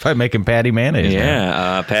 It's probably making patty mayonnaise.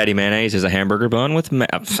 Yeah. Patty mayonnaise is a hamburger bun with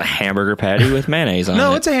a hamburger patty with mayonnaise on it.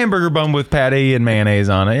 No, it's a hamburger bun with patty and mayonnaise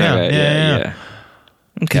on it. Yeah, Okay, yeah.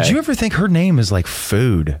 Okay. Did you ever think her name is like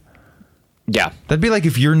food? Yeah. That'd be like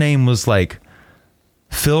if your name was like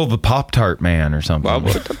Phil the Pop-Tart Man or something.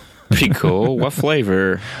 Well, pretty cool. What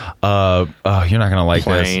flavor? You're not gonna like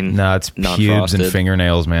Plain, this. No, it's pubes non-frosted. and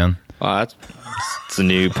fingernails, man. Well, it's a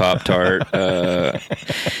new Pop-Tart.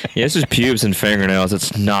 This is pubes and fingernails.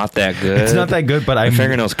 It's not that good. It's not that good, but my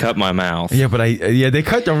fingernails cut my mouth. Yeah, but they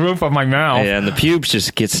cut the roof of my mouth. Yeah, and the pubes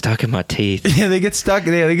just get stuck in my teeth. Yeah, they get stuck.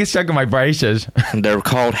 They get stuck in my braces. They're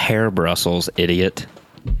called hair bristles, idiot.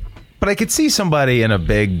 But I could see somebody in a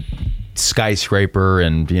big skyscraper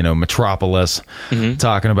and metropolis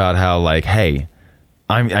talking about how like, hey,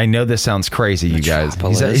 I know this sounds crazy, you guys.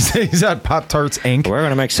 He's at Pop Tarts Inc. We're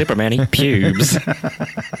gonna make Superman eat pubes.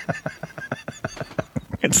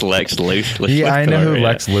 It's Lex Luthor. Yeah, I know who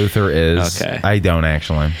Lex Luthor is. Okay. I don't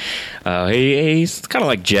actually. He's kind of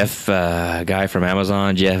like Jeff, guy from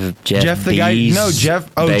Amazon. Jeff the guy. No,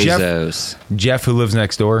 Jeff. Oh, Bezos. Jeff who lives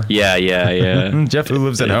next door. Yeah. Jeff who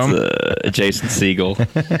lives at home. Jason Segel.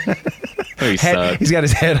 He's got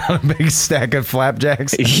his head on a big stack of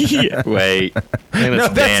flapjacks. Yeah, wait.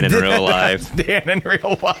 That's Dan in real life. Dan in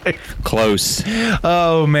real life. Close.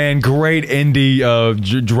 Oh man, great indie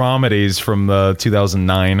dramedies from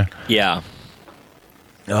 2009. Yeah.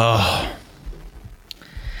 Oh.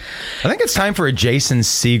 I think it's time for a Jason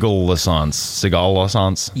Segel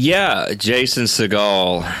licence. Yeah, Jason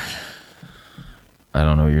Segel. I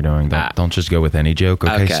don't know what you're doing. Don't just go with any joke.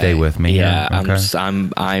 Okay, stay with me. Yeah, okay.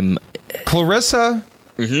 I'm. Clarissa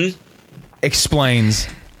explains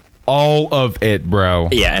all of it, bro.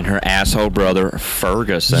 Yeah, and her asshole brother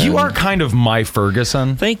Ferguson. You are kind of my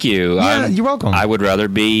Ferguson. Thank you. Yeah, you're welcome. I would rather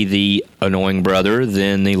be the annoying brother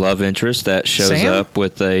than the love interest that shows up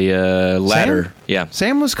with a ladder. Sam? Yeah,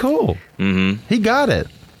 Sam was cool. Mm-hmm. He got it.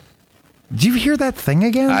 Did you hear that thing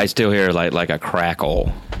again? I still hear like a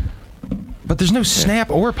crackle. But there's no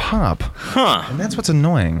snap or pop. Huh. And that's what's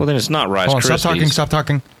annoying. Well, then it's not Rice Krispies. Stop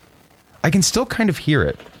talking. I can still kind of hear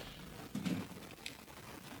it.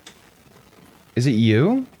 Is it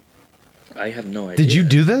you? I have no idea. Did you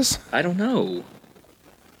do this? I don't know.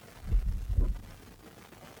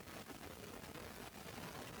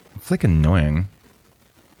 It's like annoying.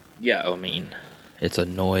 Yeah, I mean, it's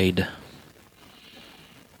annoyed.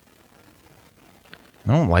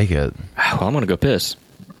 I don't like it. Well, I'm going to go piss.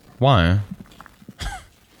 Why?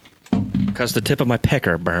 Because the tip of my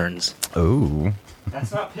pecker burns. Oh.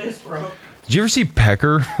 That's not piss, bro. Did you ever see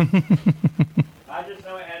Pecker? I just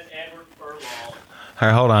know it has Edward Furlong. All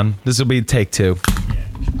right, hold on. This will be take 2.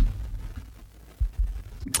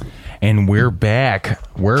 And we're back.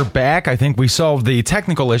 I think we solved the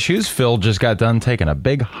technical issues. Phil just got done taking a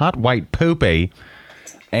big hot white poopy.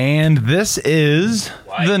 And this is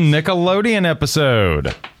the Nickelodeon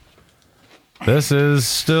episode. This is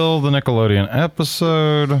still the Nickelodeon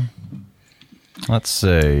episode. Let's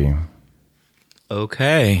see.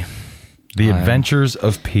 Okay. The Adventures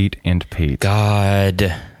of Pete and Pete. God.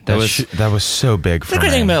 That was so big for me. The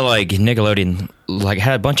great thing about like Nickelodeon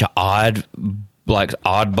had a bunch of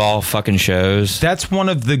oddball fucking shows. That's one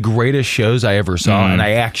of the greatest shows I ever saw, and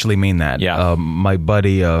I actually mean that. Yeah. My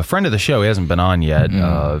buddy, friend of the show, he hasn't been on yet,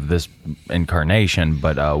 this incarnation,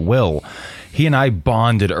 but Will, he and I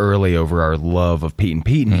bonded early over our love of Pete and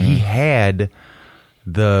Pete, and he had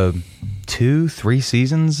the 2-3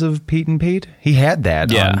 seasons of Pete and Pete. He had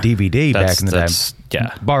that on DVD back in the day.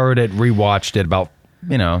 Yeah. Borrowed it, rewatched it about,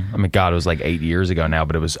 God, it was like 8 years ago now,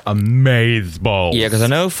 but it was amazing. Yeah, because I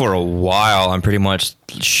know for a while, I'm pretty much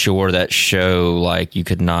sure that show, like, you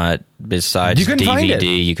could not, besides you couldn't DVD, find it.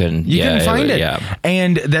 you couldn't find it. Yeah.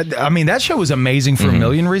 And that show was amazing for a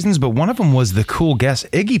million reasons, but one of them was the cool guest.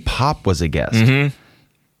 Iggy Pop was a guest. Mm-hmm.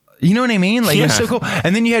 You know what I mean? Like, it was so cool.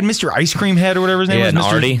 And then you had Mr. Ice Cream Head or whatever his name was. And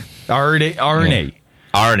Arnie.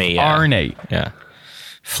 Arnie, yeah.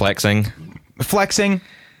 Flexing.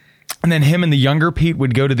 And then him and the younger Pete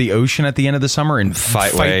would go to the ocean at the end of the summer and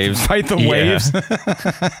fight the waves.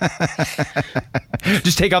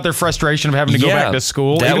 Just take out their frustration of having to go back to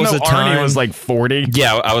school. That even was though a time, Arnie was like 40.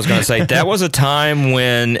 Yeah, I was going to say, that was a time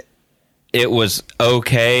when it was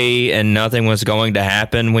okay and nothing was going to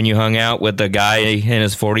happen when you hung out with a guy in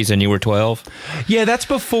his 40s and you were 12. Yeah, that's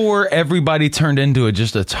before everybody turned into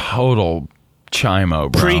just a total chimo,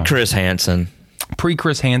 bro. Pre-Chris Hansen.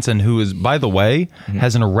 pre-Chris Hansen, who is, by the way,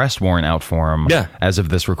 has an arrest warrant out for him as of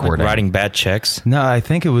this recording. Like writing bad checks? No, I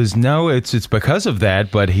think it's because of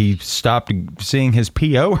that, but he stopped seeing his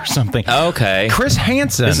PO or something. Okay. Chris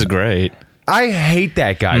Hansen. This is great. I hate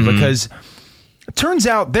that guy because it turns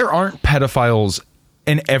out there aren't pedophiles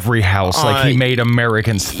in every house like he made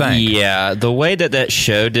Americans think. Yeah, the way that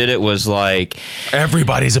show did it was like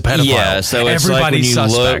everybody's a pedophile. Yeah, so it's everybody's like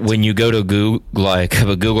suspect. when you go to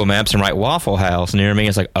Google Maps and write Waffle House near me,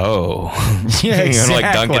 it's like, oh, yeah, exactly.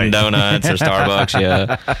 Like Dunkin' Donuts or Starbucks.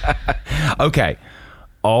 Yeah. Okay,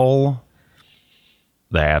 all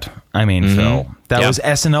that. I mean, Phil, that was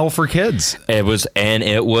SNL for kids. It was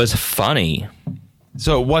funny.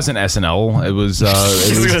 So it wasn't SNL. It was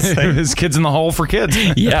it was Kids in the Hole for kids.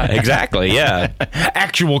 Yeah, exactly. Yeah,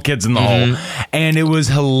 actual Kids in the Hole, and it was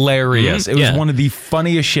hilarious. It was one of the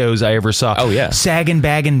funniest shows I ever saw. Oh yeah, Saggin'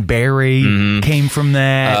 Baggin' Barry came from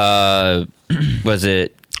that. Was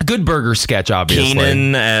it? Good Burger sketch, obviously.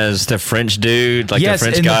 Keenan as the French dude, like yes, the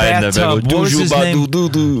French guy in the bathtub. What was his name?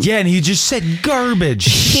 Yeah, and he just said garbage.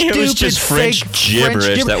 It was just French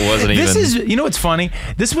gibberish that wasn't even. This is, you know what's funny?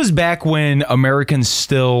 This was back when Americans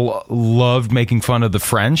still loved making fun of the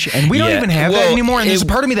French, and we don't even have that anymore. And there's a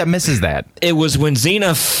part of me that misses that. It was when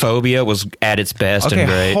xenophobia was at its best and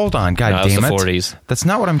great. Hold on, God damn it. The 40s. That's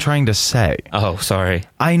not what I'm trying to say. Oh, sorry.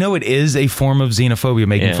 I know it is a form of xenophobia,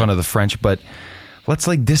 making fun of the French, but let's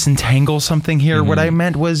like disentangle something here. What I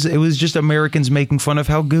meant was it was just Americans making fun of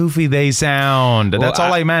how goofy they sound. That's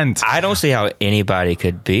all I meant. I don't see how anybody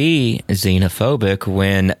could be xenophobic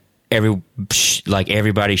when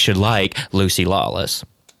everybody should like Lucy Lawless.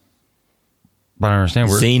 But I don't understand.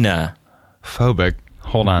 We're xenophobic.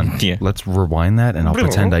 Hold on. Yeah. Let's rewind that, and I'll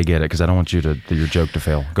pretend I get it because I don't want your joke to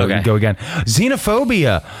fail. Go again.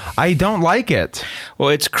 Xenophobia. I don't like it. Well,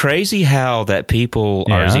 it's crazy how that people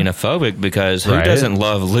are xenophobic because who doesn't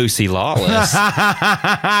love Lucy Lawless?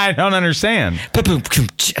 I don't understand.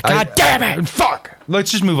 God damn it! Fuck.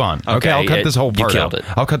 Let's just move on. Okay, I'll cut this whole part out.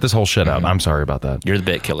 I'll cut this whole shit out. I'm sorry about that. You're the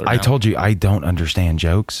bit killer. I told you I don't understand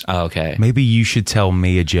jokes. Oh, okay. Maybe you should tell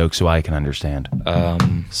me a joke so I can understand.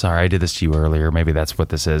 Sorry, I did this to you earlier. Maybe that's what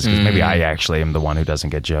this is. Because maybe I actually am the one who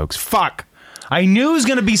doesn't get jokes. Fuck! I knew it was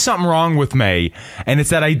going to be something wrong with me, and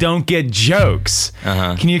it's that I don't get jokes.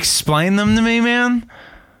 Can you explain them to me, man?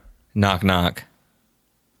 Knock, knock.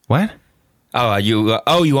 What? Oh,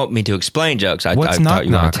 you want me to explain jokes? I What's thought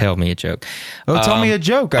you were going knock? to tell me a joke. Oh, tell me a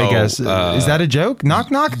joke, I guess. Is that a joke?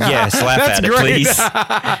 Knock, knock? Yes, laugh That's at it, great. please.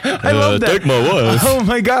 I love that. Take my wife. Oh,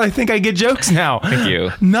 my God. I think I get jokes now. Thank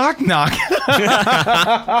you. Knock, knock.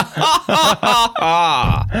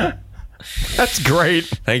 That's great.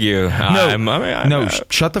 Thank you.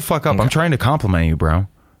 Shut the fuck up. I'm trying to compliment you, bro.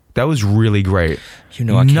 That was really great. You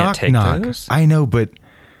know I can't take those. I know, but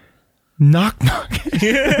knock, knock.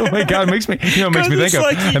 Oh my God, it makes me think of boobs.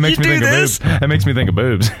 It makes me think of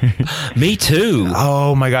boobs. Me too.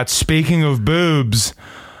 Oh my God, speaking of boobs,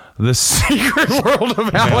 The Secret World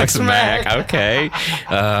of Alex Mack. Okay.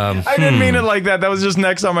 I didn't mean it like that. That was just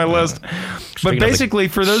next on my list. But basically,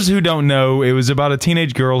 for those who don't know, it was about a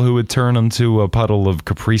teenage girl who would turn into a puddle of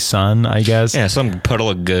Capri Sun, I guess. Yeah, some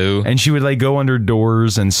puddle of goo. And she would like go under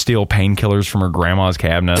doors and steal painkillers from her grandma's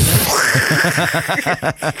cabinet.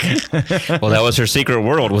 Well, that was her secret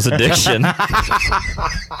world, was addiction.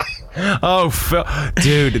 Oh,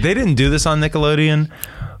 dude, they didn't do this on Nickelodeon,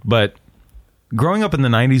 but growing up in the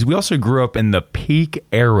 90s, we also grew up in the peak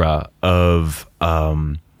era of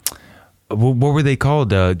what were they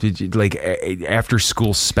called? Like after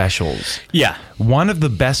school specials. Yeah. One of the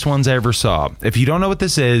best ones I ever saw. If you don't know what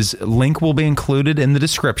this is, link will be included in the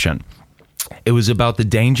description. It was about the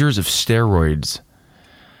dangers of steroids.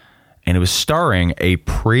 And it was starring a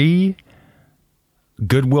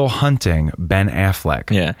Good Will Hunting Ben Affleck.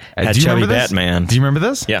 Yeah. Had Chubby Batman. Do you remember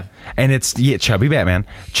this? Yeah. And it's Chubby Batman.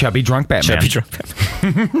 Chubby Drunk Batman. Chubby Drunk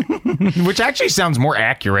Batman. Which actually sounds more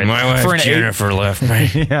accurate. My wife for an Jennifer left me.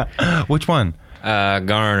 Yeah. Which one?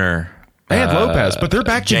 Garner. And Lopez. But they're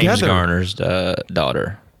back James together. Garner's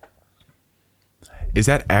daughter. Is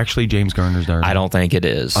that actually James Garner's daughter? I don't think it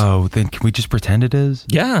is. Oh, then can we just pretend it is?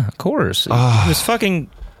 Yeah, of course. It was fucking...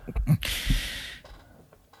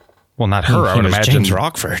 Well, not her. I would imagine James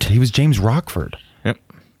Rockford. He was James Rockford. Yep.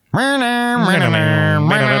 What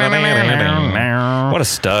a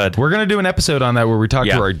stud. We're going to do an episode on that where we talk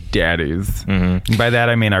to our daddies. Mm-hmm. By that,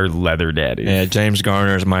 I mean our leather daddies. Yeah, James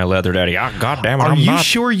Garner's my leather daddy. Oh, God damn it. Are you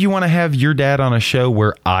sure you want to have your dad on a show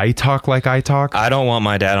where I talk like I talk? I don't want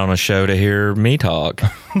my dad on a show to hear me talk.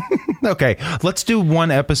 Okay, let's do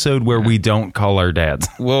one episode where we don't call our dads.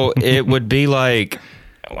 Well, it would be like...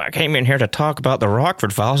 I came in here to talk about the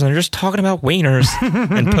Rockford Files, and they're just talking about wieners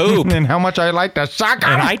and poop. And how much I like to suck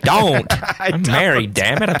 'em. And I don't. I'm married,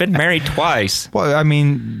 damn it. I've been married twice. Well, I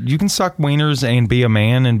mean, you can suck wieners and be a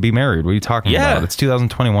man and be married. What are you talking about? It's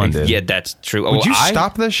 2021, dude. Yeah, that's true. Would you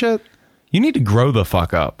stop this shit? You need to grow the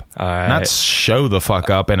fuck up. Not show the fuck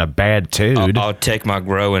up in a bad tude. I'll take my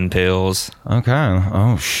growing pills. Okay.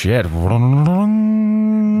 Oh, shit.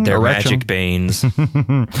 They're magic beans.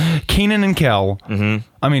 Keenan and Kel. Mm-hmm.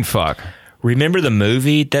 I mean, fuck. Remember the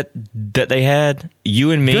movie that they had?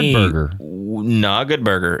 You and Me. Good Burger. Nah, Good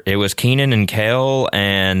Burger. It was Keenan and Kel,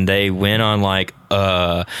 and they went on like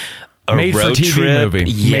a made road for TV trip. movie.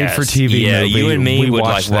 Yes. Made for TV yeah, movie. You and Me would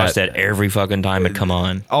watch that every fucking time it come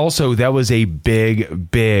on. Also, that was a big.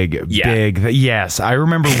 Yes, I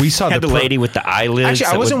remember we saw had the lady with the eyelids.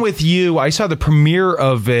 Actually, I wasn't with you. I saw the premiere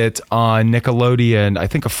of it on Nickelodeon. I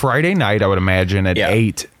think a Friday night. I would imagine at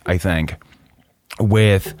 8. I think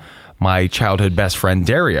with my childhood best friend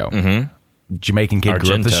Dario. Mm-hmm. Jamaican kid,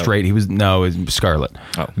 grew up the straight. It was Scarlett.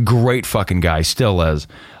 Oh. Great fucking guy, still is.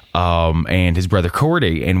 And his brother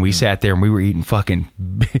Cordy, and we sat there and we were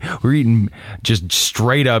eating just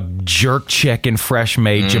straight up jerk chicken, fresh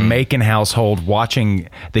made Jamaican household, watching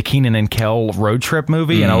the Keenan and Kel road trip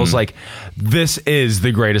movie, and I was like, "This is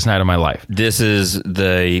the greatest night of my life. This is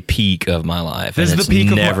the peak of my life. This and is the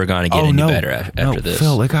peak. Never going to get any better after this."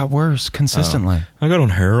 Phil, it got worse consistently. I got on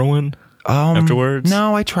heroin. Afterwards,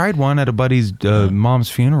 no, I tried one at a buddy's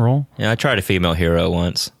mom's funeral. Yeah, I tried a female hero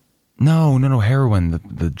once. No, heroin,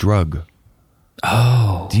 the drug.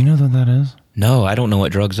 Oh. Do you know what that is? No, I don't know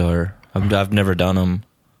what drugs are. I've never done them.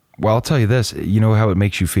 Well, I'll tell you this. You know how it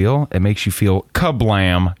makes you feel? It makes you feel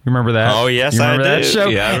kablam. You remember that? Oh, yes, you remember I that do. show?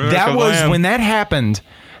 Yeah, I remember that kablam. was when that happened.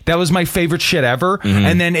 That was my favorite shit ever. Mm-hmm.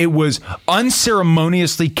 And then it was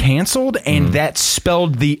unceremoniously canceled, and that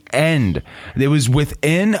spelled the end. It was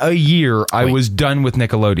within a year I was done with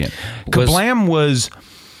Nickelodeon. Kablam was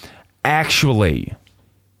actually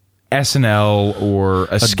SNL or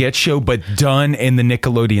a sketch show, but done in the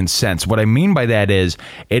Nickelodeon sense. What I mean by that is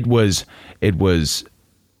it was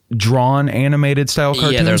drawn animated style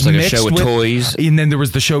cartoons. Yeah, there was like a show with toys, and then there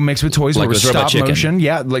was the show mixed with toys, like where it was stop motion.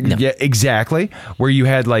 Yeah, yeah, exactly. Where you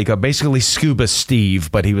had like a basically Scuba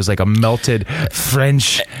Steve, but he was like a melted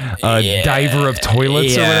French diver of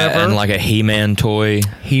toilets or whatever, and like a He-Man toy.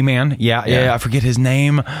 He-Man, yeah. I forget his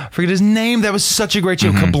name. That was such a great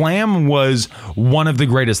show. Kablam was one of the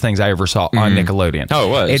greatest things I ever saw on Nickelodeon. Oh,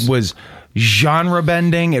 it was. It was genre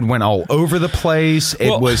bending. It went all over the place.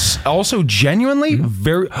 It was also genuinely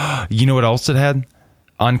very. You know what else it had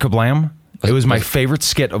on Kablam? It was my favorite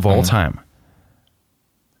skit of all time.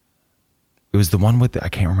 It was the one with I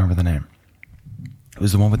can't remember the name. It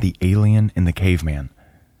was the one with the alien and the caveman.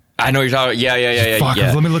 I know what you're talking. Yeah. Fuck,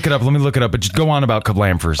 let me look it up. But just go on about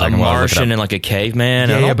Kablam for a second. A Martian and like a caveman.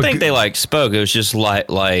 Yeah, I don't think they like spoke. It was just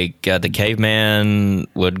like the caveman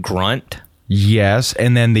would grunt. Yes,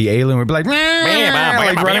 and then the alien would be like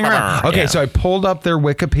running around. Okay, so I pulled up their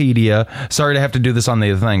Wikipedia. Sorry to have to do this on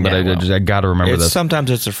the thing, but I got to remember this.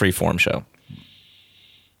 Sometimes it's a freeform show.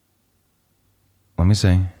 Let me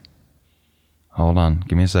see. Hold on.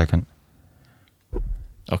 Give me a second.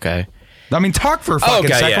 Okay. I mean, talk for a fucking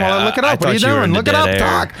second while I look it up. What are you doing? Look it up.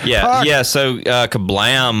 Talk. Yeah, talk. yeah. So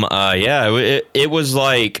Kablam, it was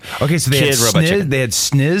like okay. So they had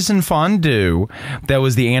Sniz and Fondue. That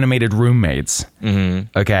was the animated roommates.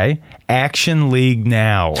 Mm-hmm. Okay. Action League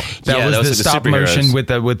Now. That was the stop motion with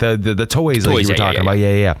the toys that you were talking about.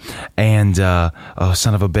 Yeah. And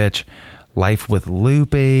son of a bitch, Life with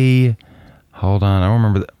Loopy. Hold on, I don't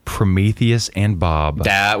remember Prometheus and Bob.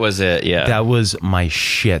 That was it, yeah. That was my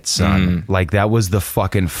shit, son. Like, that was the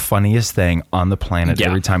fucking funniest thing on the planet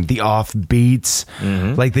every time. The offbeats.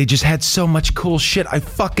 Like, they just had so much cool shit. I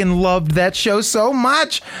fucking loved that show so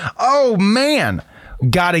much. Oh, man.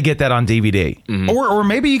 Gotta get that on DVD. Or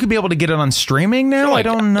maybe you could be able to get it on streaming now. I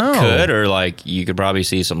don't know. Could, or like, you could probably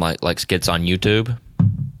see some like skits on YouTube.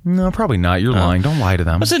 No, probably not. You're lying. Don't lie to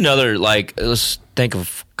them. What's another, like, let's think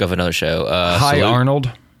of another show. Hi,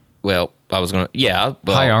 Arnold. Well, I was going to,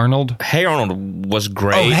 Well, Hi, Arnold. Hey, Arnold was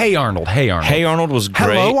great. Oh, Hey, Arnold. Hey, Arnold. Hey, Arnold was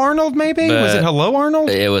great. Hello, Arnold, maybe? Was it Hello, Arnold?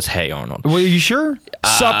 It was Hey, Arnold. Well, are you sure?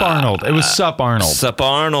 Sup, Arnold. It was Sup, Arnold. Sup,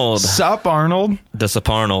 Arnold. Sup, Arnold. The Sup,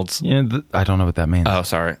 Arnolds. Yeah, I don't know what that means. Oh,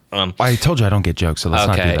 sorry. I told you I don't get jokes, so let's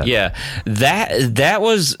not do that. Yeah. That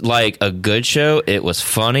was like a good show. It was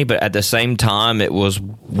funny, but at the same time, it was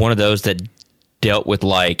one of those that dealt with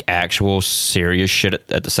like actual serious shit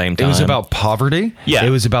at the same time. It was about poverty. Yeah. It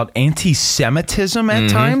was about anti-Semitism at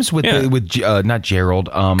times with not Gerald.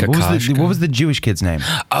 What was the Jewish kid's name?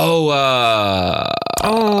 Oh,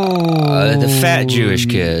 the fat Jewish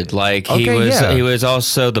kid. Like he was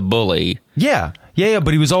also the bully. Yeah.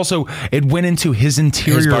 But he was also, it went into his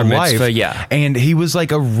interior bar life. mitzvah, yeah. And he was like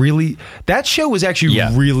that show was actually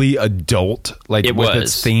really adult, like it with was.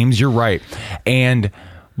 its themes. You're right.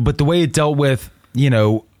 But the way it dealt with,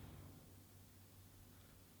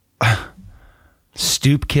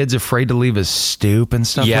 stoop kids afraid to leave a stoop and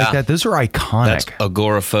stuff like that. Those are iconic. That's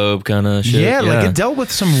agoraphobe kind of shit. Yeah, like it dealt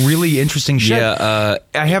with some really interesting shit. Yeah,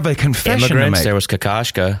 I have a confession to make. There was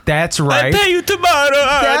Kakashka. That's right. I pay you tomorrow.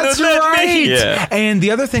 That's right. Yeah. And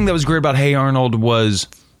the other thing that was great about Hey Arnold was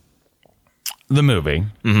the movie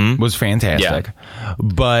was fantastic. Yeah.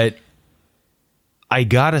 But I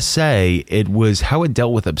gotta say, it was how it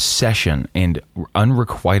dealt with obsession and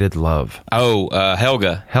unrequited love. Oh,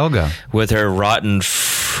 Helga. With her rotten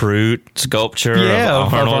fruit sculpture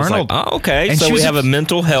of Arnold. Like, oh, okay. And so we have a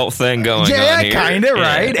mental health thing going on here. Yeah, kind of,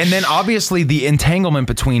 right? And then obviously the entanglement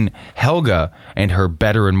between Helga and her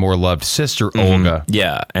better and more loved sister, Olga.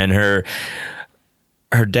 Yeah, and her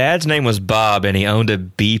dad's name was Bob, and he owned a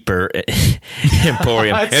beeper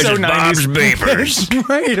emporium. That's so 90s. Bob's Beepers.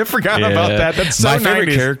 Right, I forgot about that. That's so 90s. My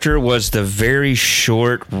favorite character was the very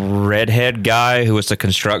short redhead guy who was the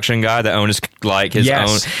construction guy that owned his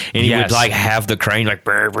own, and he would like have the crane like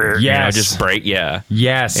brr, brr, just break. Yeah.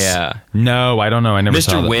 Yes. Yeah. No, I don't know. I never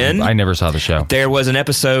saw Mr. Wynn. I never saw the show. There was an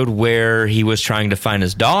episode where he was trying to find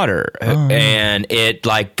his daughter, and it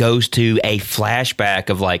like goes to a flashback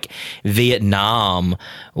of like Vietnam.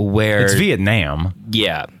 Where it's Vietnam.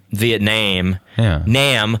 Yeah, Vietnam. Yeah.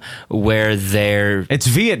 Nam, where it's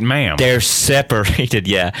Vietnam. They're separated,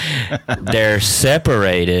 yeah. They're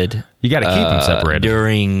separated. You got to keep them separated.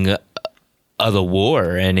 During the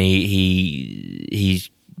war, and he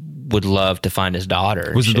would love to find his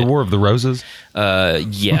daughter. Was it the War of the Roses?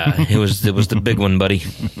 Yeah, it was the big one, buddy.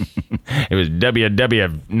 It was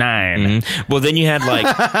WW9. Well, then you had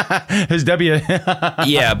like his W.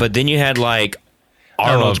 Yeah, but then you had like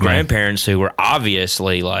Arnold's grandparents who were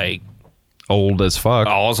obviously like old as fuck,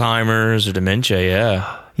 Alzheimer's or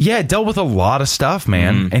dementia. Yeah, it dealt with a lot of stuff,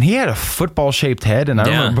 man. And he had a football shaped head, and I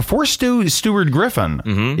remember before Stuart Griffin,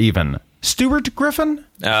 even Stuart Griffin,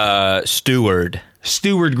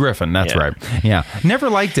 Stewart Griffin, that's right. Yeah. Never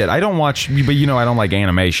liked it. I don't watch, but I don't like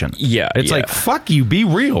animation. Yeah. It's like, fuck you, be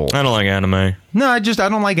real. I don't like anime. No, I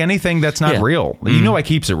don't like anything that's not real. I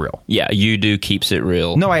keeps it real. Yeah, you do keeps it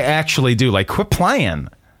real. No, I actually do. Like, quit playing.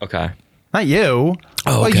 Okay. Not you.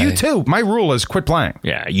 Oh, okay. Like, you too. My rule is quit playing.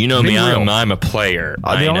 Yeah, you know me. I'm a player.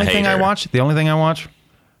 The only thing I watch,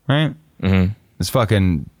 right? Is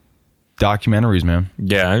fucking documentaries, man.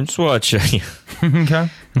 Yeah, I just watch okay.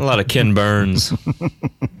 A lot of Ken Burns.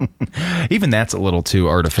 Even that's a little too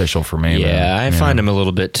artificial for me. Yeah, I find him a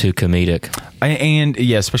little bit too comedic. And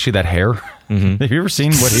especially that hair. Have you ever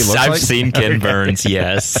seen what he looks like? I've seen Ken Burns,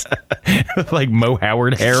 yes. Like Mo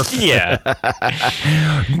Howard hair. Yeah.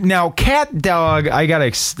 Now, Cat Dog, I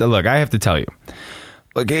have to tell you.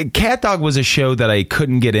 Look, Cat Dog was a show that I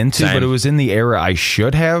couldn't get into, but it was in the era I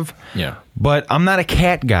should have. Yeah. But I'm not a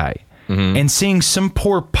cat guy. And seeing some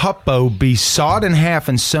poor puppo be sawed in half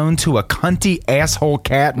and sewn to a cunty asshole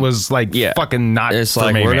cat was like fucking not. It's for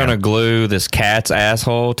like me, we're man. gonna glue this cat's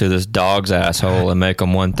asshole to this dog's asshole and make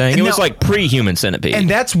them one thing. It was like pre-Human Centipede, and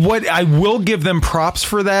that's what I will give them props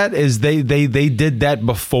for. That is they did that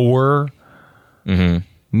before.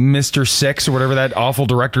 Mr. Six or whatever that awful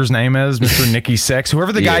director's name is, Mr. Nicky Six,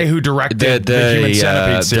 whoever the guy who directed the Human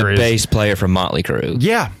Centipede series, the bass player from Motley Crue.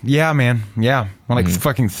 Yeah, man, yeah, like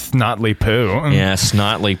fucking Snotly Poo. Yeah,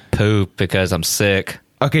 Snotly Poo because I'm sick.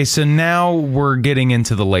 Okay, so now we're getting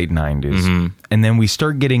into the late 90s, and then we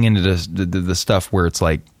start getting into the stuff where it's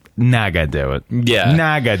like, nah, I gotta do it. Yeah.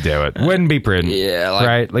 Nah, I gotta do it. Wouldn't be pretty. Yeah.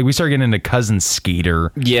 Right? Like, we start getting into Cousin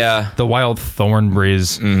Skeeter. Yeah. The Wild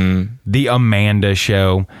Thornberrys. The Amanda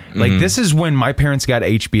Show. Like, this is when my parents got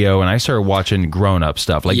HBO and I started watching grown-up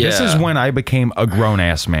stuff. Like, this is when I became a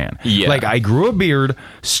grown-ass man. Yeah. Like, I grew a beard,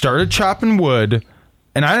 started chopping wood,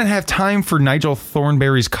 and I didn't have time for Nigel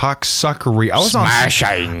Thornberry's cocksuckery. I was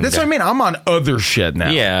smashing. That's what I mean. I'm on other shit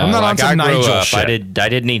now. Yeah. I'm not on some Nigel shit. I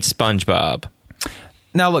did need SpongeBob.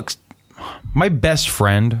 Now, look, my best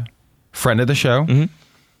friend of the show,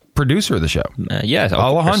 producer of the show,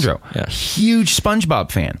 Alejandro, huge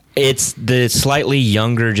SpongeBob fan. It's the slightly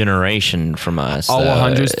younger generation from us.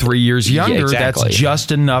 Alejandro's 3 years younger. Yeah, exactly. That's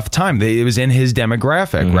just enough time. It was in his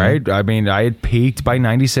demographic, right? I mean, I had peaked by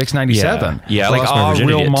 96, 97. Yeah, like, I lost my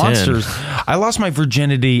virginity real at monsters. 10. I lost my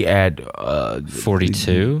virginity at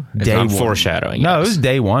 42. I'm foreshadowing. No, it was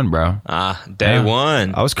day one, bro. Day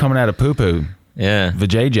one. I was coming out of poo-poo. Yeah. The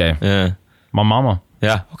JJ. Yeah. My mama.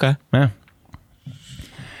 Yeah. Okay. Yeah.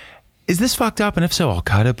 is this fucked up? And if so, I'll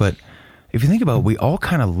cut it. But if you think about it, we all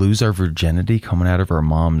kind of lose our virginity coming out of our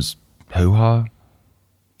mom's hoo-ha.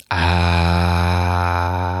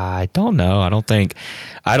 I don't know. I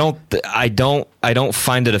don't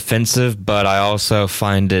find it offensive, but I also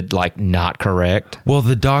find it like not correct. Well,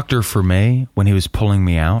 the doctor for me, when he was pulling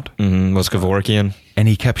me out, was Kevorkian, and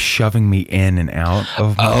he kept shoving me in and out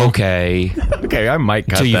of my okay, I might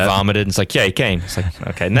cut until you that. vomited. And it's like, yeah, he came. It's like,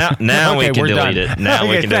 okay, now Okay, we can we're delete done. it. Now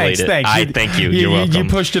we can delete it. Thanks. I thank you. You're welcome. You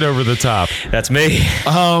pushed it over the top. That's me.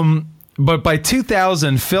 But by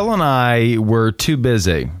 2000, Phil and I were too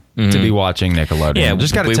busy to be watching Nickelodeon. Yeah,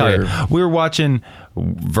 just got to tell you, we were watching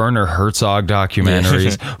Werner Herzog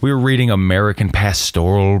documentaries. We were reading American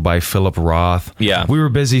Pastoral by Philip Roth. Yeah. We were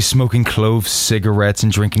busy smoking clove cigarettes and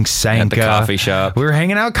drinking Sanka. At the coffee shop. We were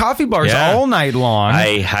hanging out at coffee bars all night long.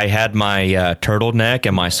 I had my turtleneck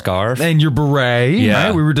and my scarf. And your beret. Yeah.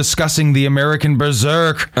 Right? We were discussing the American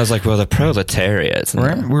Berserk. I was like, well, the proletariats.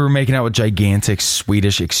 Right? We were making out with gigantic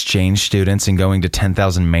Swedish exchange students and going to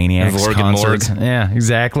 10,000 Maniacs concerts. Yeah,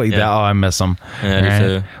 exactly. Yeah. I miss them. Yeah, I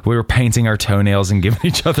do too. We were painting our toenails and giving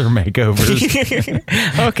each other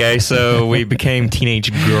makeovers. Okay, so we became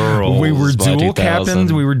teenage girls. We were by dual 2000.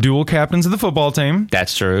 captains. We were dual captains of the football team.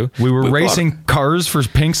 That's true. We were racing cars for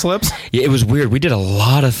pink slips. Yeah, it was weird. We did a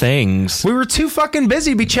lot of things. We were too fucking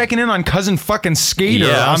busy be checking in on cousin fucking Skeeter.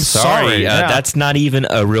 Yeah, I'm sorry. That's not even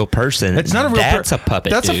a real person. It's not a real That's a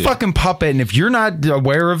puppet. That's dude. a fucking puppet, and if you're not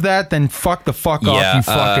aware of that, then fuck the fuck off, you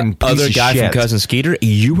fucking piece other of guy shit. from Cousin Skeeter,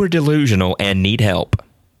 you were delusional and need help.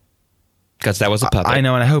 Because that was a puppet. I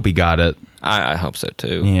know, and I hope he got it. I hope so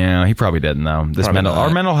too. Yeah, he probably didn't though. Our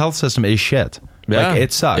not. mental health system is shit. Yeah, like,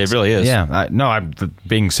 it sucks. it really is. Yeah, I'm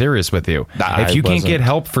being serious with you. If you can't get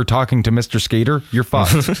help for talking to Mr. Skeeter, you're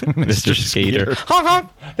fucked. Mr. Skeeter.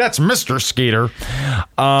 That's Mr. Skeeter.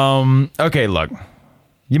 Okay, look,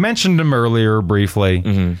 you mentioned him earlier briefly.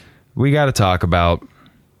 Mm-hmm. We got to talk about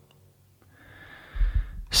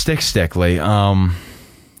Stickly.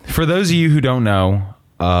 For those of you who don't know,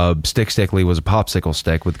 Stickly was a popsicle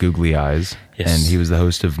stick with googly eyes, and he was the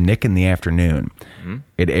host of Nick in the Afternoon. Mm-hmm.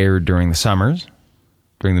 It aired during the summers,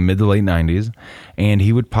 during the mid to late 90s, and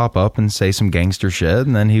he would pop up and say some gangster shit,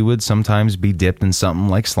 and then he would sometimes be dipped in something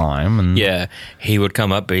like slime. And yeah, he would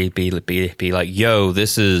come up, be like, "Yo,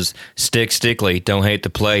 this is Stickly. Don't hate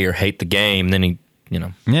the player, hate the game." And then he,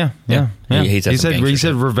 yeah. He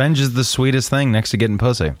said revenge is the sweetest thing next to getting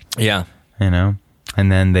pussy. Yeah, And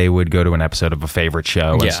then they would go to an episode of a favorite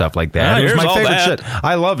show and stuff like that. It was my favorite shit.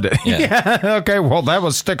 I loved it. Yeah. Okay. Well, that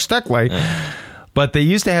was Stickly. Yeah. But they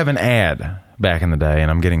used to have an ad back in the day, and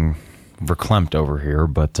I'm getting verklempt over here,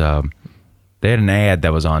 but they had an ad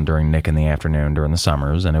that was on during Nick in the Afternoon during the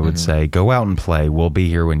summers, and it would say, "Go out and play. We'll be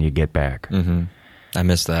here when you get back." Mm-hmm. I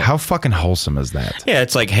missed that. How fucking wholesome is that? Yeah,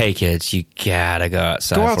 it's like, hey kids, you gotta go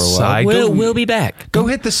outside. Go outside. For a while. We'll be back. Go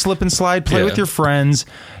hit the slip and slide. Play with your friends.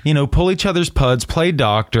 Pull each other's puds. Play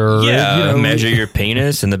doctor. Yeah. Measure your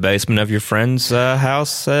penis in the basement of your friend's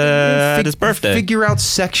house at his birthday. Figure out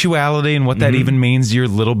sexuality and what that even means to your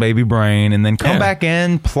little baby brain, and then come back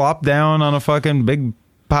in, plop down on a fucking big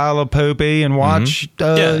pile of poopy and watch,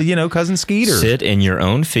 Cousin Skeeter. Sit in your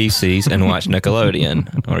own feces and watch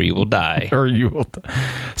Nickelodeon, or you will die.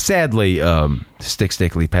 Sadly,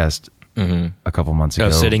 Stickly passed a couple months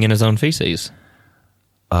ago. Sitting in his own feces.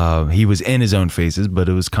 He was in his own feces, but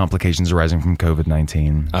it was complications arising from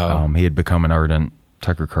COVID-19. He had become an ardent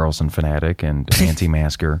Tucker Carlson fanatic and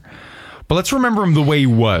anti-masker. But let's remember him the way he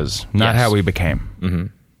was, not how he became. Mm-hmm.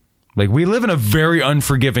 Like, we live in a very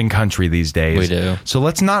unforgiving country these days. We do. So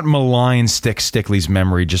let's not malign Stickly's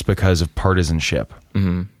memory just because of partisanship.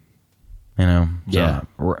 Mm-hmm. Yeah.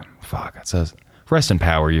 Fuck, it says, rest in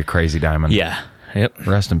power, you crazy diamond. Yeah. Yep.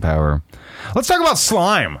 Rest in power. Let's talk about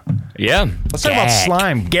slime. Yeah. Let's talk about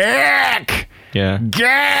slime. Gack! Yeah.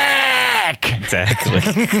 Gack! Exactly.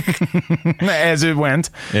 As it went.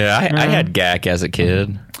 Yeah, I had gack as a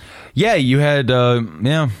kid. Yeah, you had,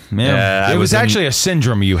 it was actually a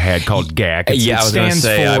syndrome you had called GAC. I was going to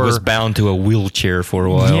say, I was bound to a wheelchair for a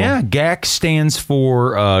while. Yeah, GAC stands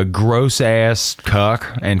for gross-ass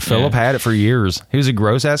cuck, and Philip had it for years. He was a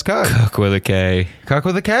gross-ass cuck. Cuck with a K. Cuck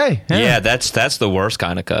with a K. Yeah, that's the worst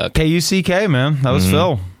kind of cuck. K-U-C-K, man. That was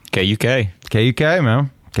Phil. K-U-K. K-U-K,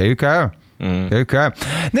 man. K-U-K. Okay.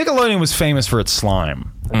 Nickelodeon was famous for its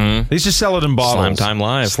slime. They used to sell it in bottles. Slime Time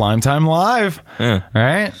Live. Slime Time Live. Yeah.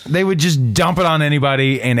 Right? They would just dump it on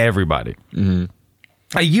anybody and everybody. Mm-hmm.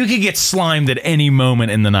 You could get slimed at any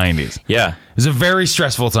moment in the 90s. Yeah. It was a very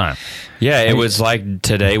stressful time. Yeah, it was like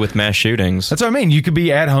today with mass shootings. That's what I mean. You could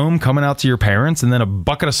be at home coming out to your parents, and then a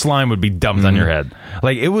bucket of slime would be dumped on your head.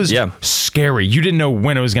 Like, it was scary. You didn't know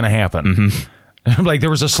when it was going to happen. Like, there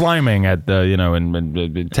was a sliming at,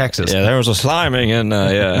 in Texas. Yeah, there was a sliming in,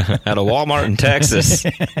 at a Walmart in Texas.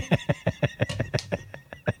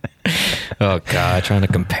 Oh, God, trying to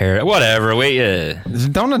compare it. Whatever.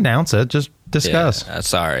 Don't announce it. Just discuss. Yeah,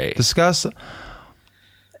 sorry. Discuss.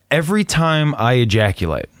 Every time I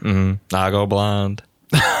ejaculate. I go blind.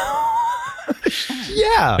 Yeah.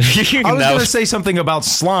 I was going to say something about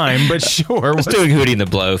slime, but sure. Let's do Hootie and the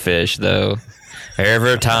Blowfish, though.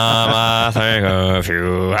 Every time I think of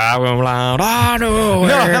you, I go blind. I know.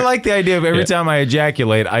 No, I like the idea of every time I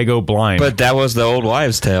ejaculate, I go blind. But that was the old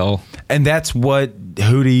wives' tale. And that's what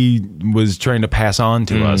Hootie was trying to pass on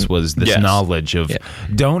to us, was this knowledge of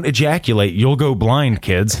don't ejaculate, you'll go blind,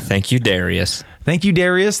 kids. Thank you, Darius. Thank you,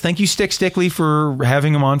 Darius. Thank you, Stick Stickley, for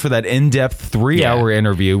having him on for that in-depth 3-hour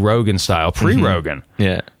interview, Rogan style, pre-Rogan.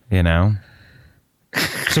 Yeah. You know?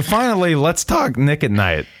 So finally, let's talk Nick at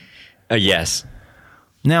Night. Yes.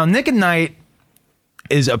 Now, Nick at Night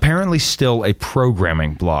is apparently still a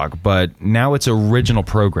programming blog, but now it's original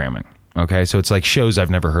programming. Okay, so it's like shows I've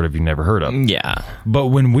never heard of, you've never heard of. Yeah. But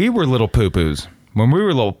when we were little poo-poos, when we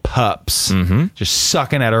were little pups, just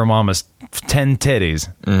sucking at our mama's 10 titties,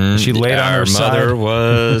 she laid on her side. Our mother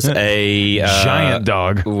was a giant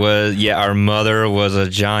dog. Our mother was a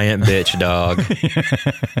giant bitch dog.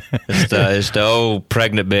 It's the old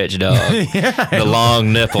pregnant bitch dog. The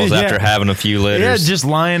long nipples after having a few litters. Yeah, just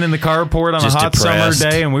lying in the carport on a hot summer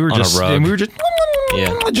day, and we were just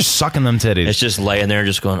sucking them titties. It's just laying there,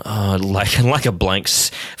 just going, like a blank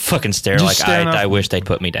fucking stare. Just like I wish they'd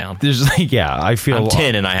put me down. There's I feel I'm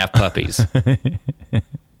 10 and I have puppies.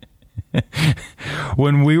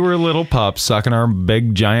 When we were little pups sucking our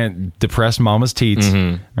big giant depressed mama's teats,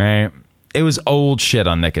 right? It was old shit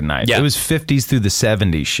on Nick at Night. Yeah. It was 50s through the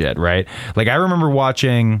 70s shit, right? Like, I remember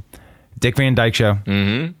watching Dick Van Dyke Show,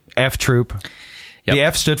 F Troop. Yep. The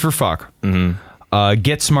F stood for fuck.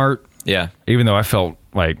 Get Smart. Yeah. Even though I felt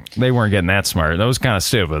like they weren't getting that smart. That was kind of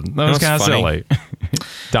stupid. That was kind of silly.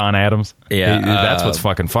 Don Adams. Yeah. That's what's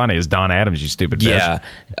fucking funny is Don Adams, you stupid bitch.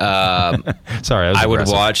 Yeah. Sorry, I would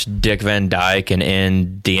watch Dick Van Dyke, and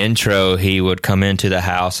in the intro, he would come into the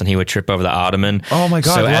house and he would trip over the ottoman. Oh, my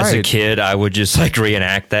God, So right. as a kid, I would just like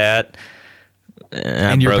reenact that.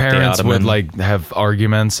 And your parents would like have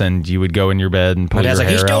arguments, and you would go in your bed and pull your hair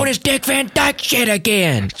out. He's doing his Dick Van Dyke shit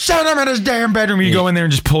again. Shut him in his damn bedroom. You go in there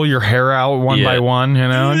and just pull your hair out one by one, you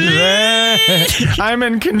know? And just, I'm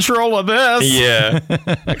in control of this. Yeah.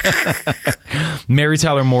 Mary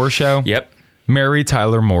Tyler Moore Show. Yep. Mary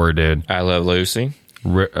Tyler Moore, dude. I Love Lucy.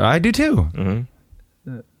 I do too.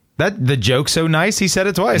 The joke's so nice, he said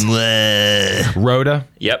it twice. Rhoda.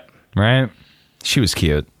 Yep. Right? She was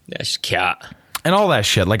cute. Yeah, she's cute. And all that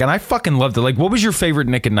shit. Like, and I fucking loved it. Like, what was your favorite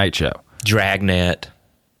Nick at Night show? Dragnet.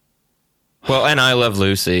 Well, and I Love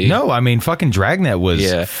Lucy. No, I mean, fucking Dragnet was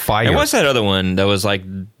fire. And what's that other one that was like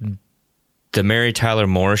the Mary Tyler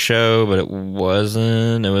Moore Show, but it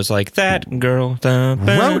wasn't? It was like that girl.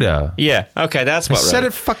 Rhoda. Yeah. Okay, that's what I said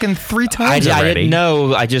it fucking 3 times already. I didn't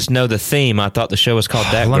know. I just know the theme. I thought the show was called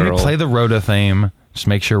That Girl. Let me play the Rhoda theme. Just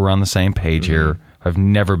make sure we're on the same page here. I've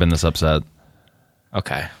never been this upset.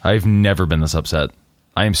 Okay. I've never been this upset.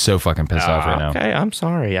 I am so fucking pissed off right now. Okay, I'm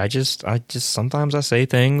sorry. I just sometimes I say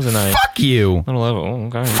things and Fuck you. I don't love it. Oh,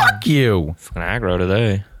 okay. Fuck you. Fucking aggro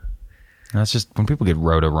today. That's just when people get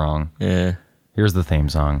Rhoda wrong. Yeah. Here's the theme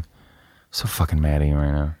song. So fucking mad at you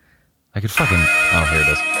right now. I could fucking... Oh, here it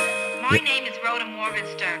is. My name is Rhoda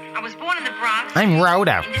Morgenstern. I was born in the Bronx. I'm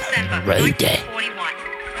Rhoda. In December 1941.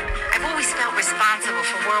 I've always felt responsible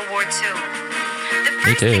for World War II. The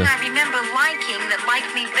first thing I remember liking that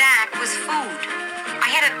liked me back was food. I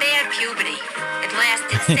had a bad puberty. It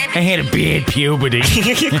lasted 7 I had a bad puberty.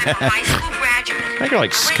 I'm a high school graduate. I got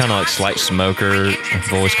like kind of like slight smoker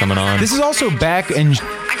voice coming on. This is also back in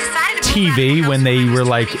TV when they were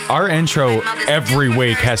like, our intro every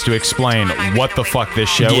week has to explain what the fuck this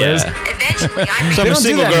show is. Eventually, So I'm a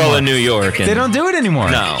single girl in New York. And they don't do it anymore.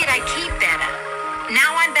 No. I keep better.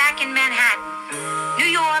 Now I'm back in Manhattan. New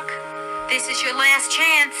York, this is your last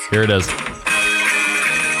chance. Here it is.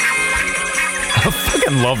 I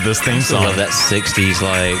fucking love this theme song. I love that 60s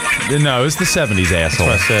like. No, it's the 70s, asshole.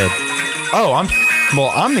 That's what I said. Oh,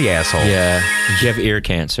 I'm the asshole. Yeah. You have ear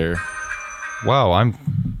cancer. Wow, I'm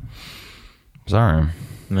sorry.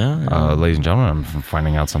 Ladies and gentlemen, I'm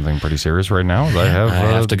finding out something pretty serious right now. I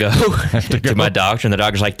have to go to my doctor, and the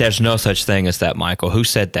doctor's like, "There's no such thing as that, Michael. Who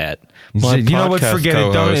said that?" You know what? Forget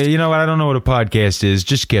it. Don't, you know what? I don't know what a podcast is.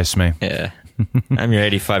 Just kiss me. Yeah. I'm your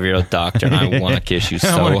 85-year-old doctor, and I want to kiss you so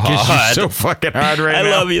hard. Kiss you so fucking hard now. I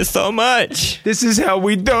love you so much. This is how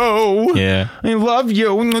we do. Yeah. I love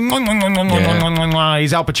you. Yeah.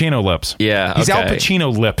 He's Al Pacino lips. Yeah. He's Al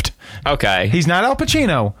Pacino lipped. Okay. He's not Al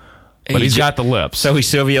Pacino, but he's got the lips. So he's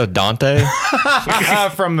Silvio Dante?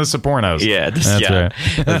 From the Sopranos. Yeah. Right.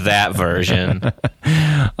 That version.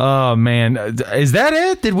 Oh, man. Is that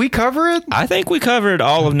it? Did we cover it? I think we covered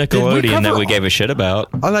all of Nickelodeon that we gave a shit about.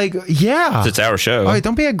 Yeah. It's our show. All right,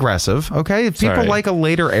 don't be aggressive, okay? If people like a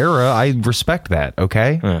later era, I respect that,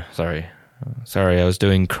 okay? Sorry, I was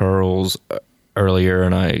doing curls earlier,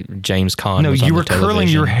 and James Caan. No, was you on were the television. curling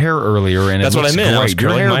your hair earlier, and that's what I meant. I was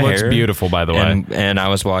curling your hair my looks hair, beautiful, by the way. And I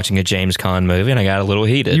was watching a James Caan movie, and I got a little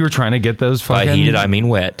heated. You were trying to get those fucking... By heated, I mean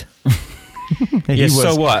wet.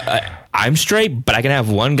 So what? I'm straight, but I can have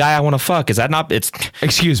one guy I want to fuck. Is that not? It's.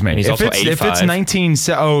 Excuse me. He's also 85. If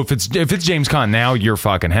it's James Caan now, you're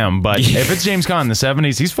fucking him. But if it's James Caan in the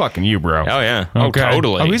 70s, he's fucking you, bro. Oh yeah. Okay. Oh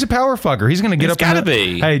totally. Oh, he's a power fucker. He's gonna get up. Gotta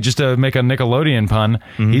be. Hey, just to make a Nickelodeon pun,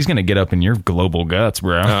 he's gonna get up in your global guts,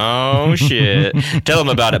 bro. Oh shit! Tell him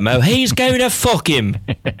about it, Mo. He's going to fuck him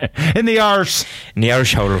in the arse. In the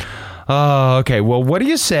arse hole. Oh, okay. Well, what do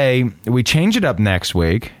you say we change it up next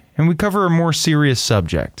week and we cover a more serious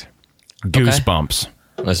subject? Goosebumps.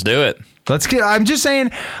 Okay. Let's do it. I'm just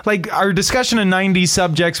saying, like, our discussion of 90s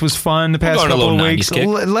subjects was fun the past couple of weeks.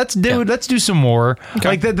 Let's do some more. Okay.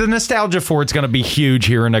 Like the nostalgia for it's going to be huge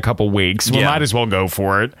here in a couple weeks. We might as well go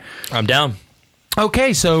for it. I'm down.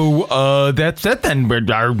 Okay, so that's it then.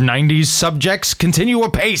 Our 90s subjects continue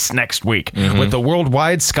apace next week with the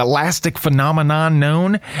worldwide scholastic phenomenon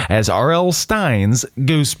known as R.L. Stein's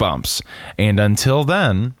Goosebumps. And until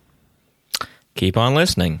then... keep on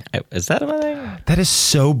listening. Is that my thing? That is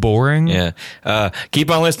so boring. Yeah. Keep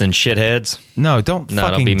on listening, shitheads. No, don't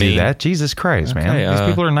fucking do that. Jesus Christ, man. These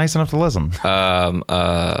people are nice enough to listen.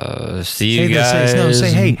 See you guys.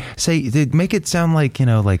 Make it sound like, you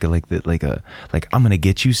know, like I'm gonna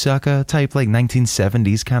get you, sucker type, like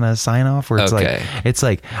 1970s kind of sign off where it's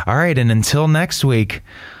like, all right, and until next week,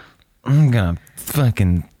 I'm gonna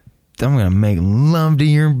make love to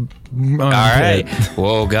your armpit. All right.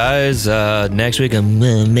 Well, guys, next week I'm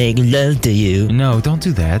gonna make love to you. No, don't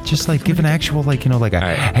do that. Just like give an actual, like, you know, like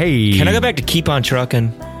hey. Can I go back to Keep on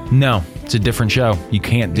Trucking? No, it's a different show. You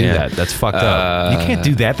can't do that. That's fucked up. You can't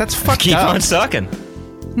do that. That's fucked Keep up. on sucking.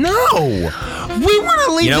 No, we want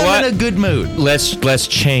to leave them in a good mood. Let's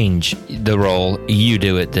change the role. You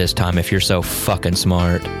do it this time if you're so fucking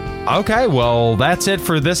smart. Okay, well, that's it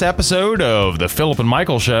for this episode of the Philip and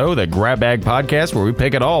Michael Show, the Grab Bag Podcast, where we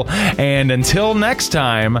pick it all. And until next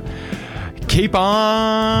time, keep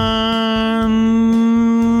on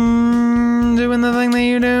doing the thing that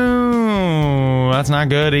you do. That's not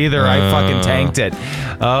good either. I fucking tanked it.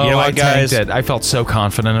 Oh, you know what, guys? Tanked it. I felt so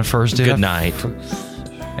confident at first, dude. Good night.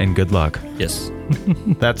 And good luck. Yes.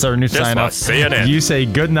 That's our new sign-off. CNN. You say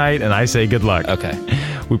good night, and I say good luck. Okay.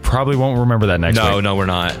 We probably won't remember that next week. No, we're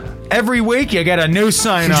not. Every week you get a new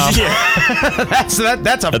sign-off. That's a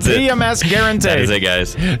PMS guarantee. That is it,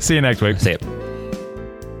 guys. See you next week. See you.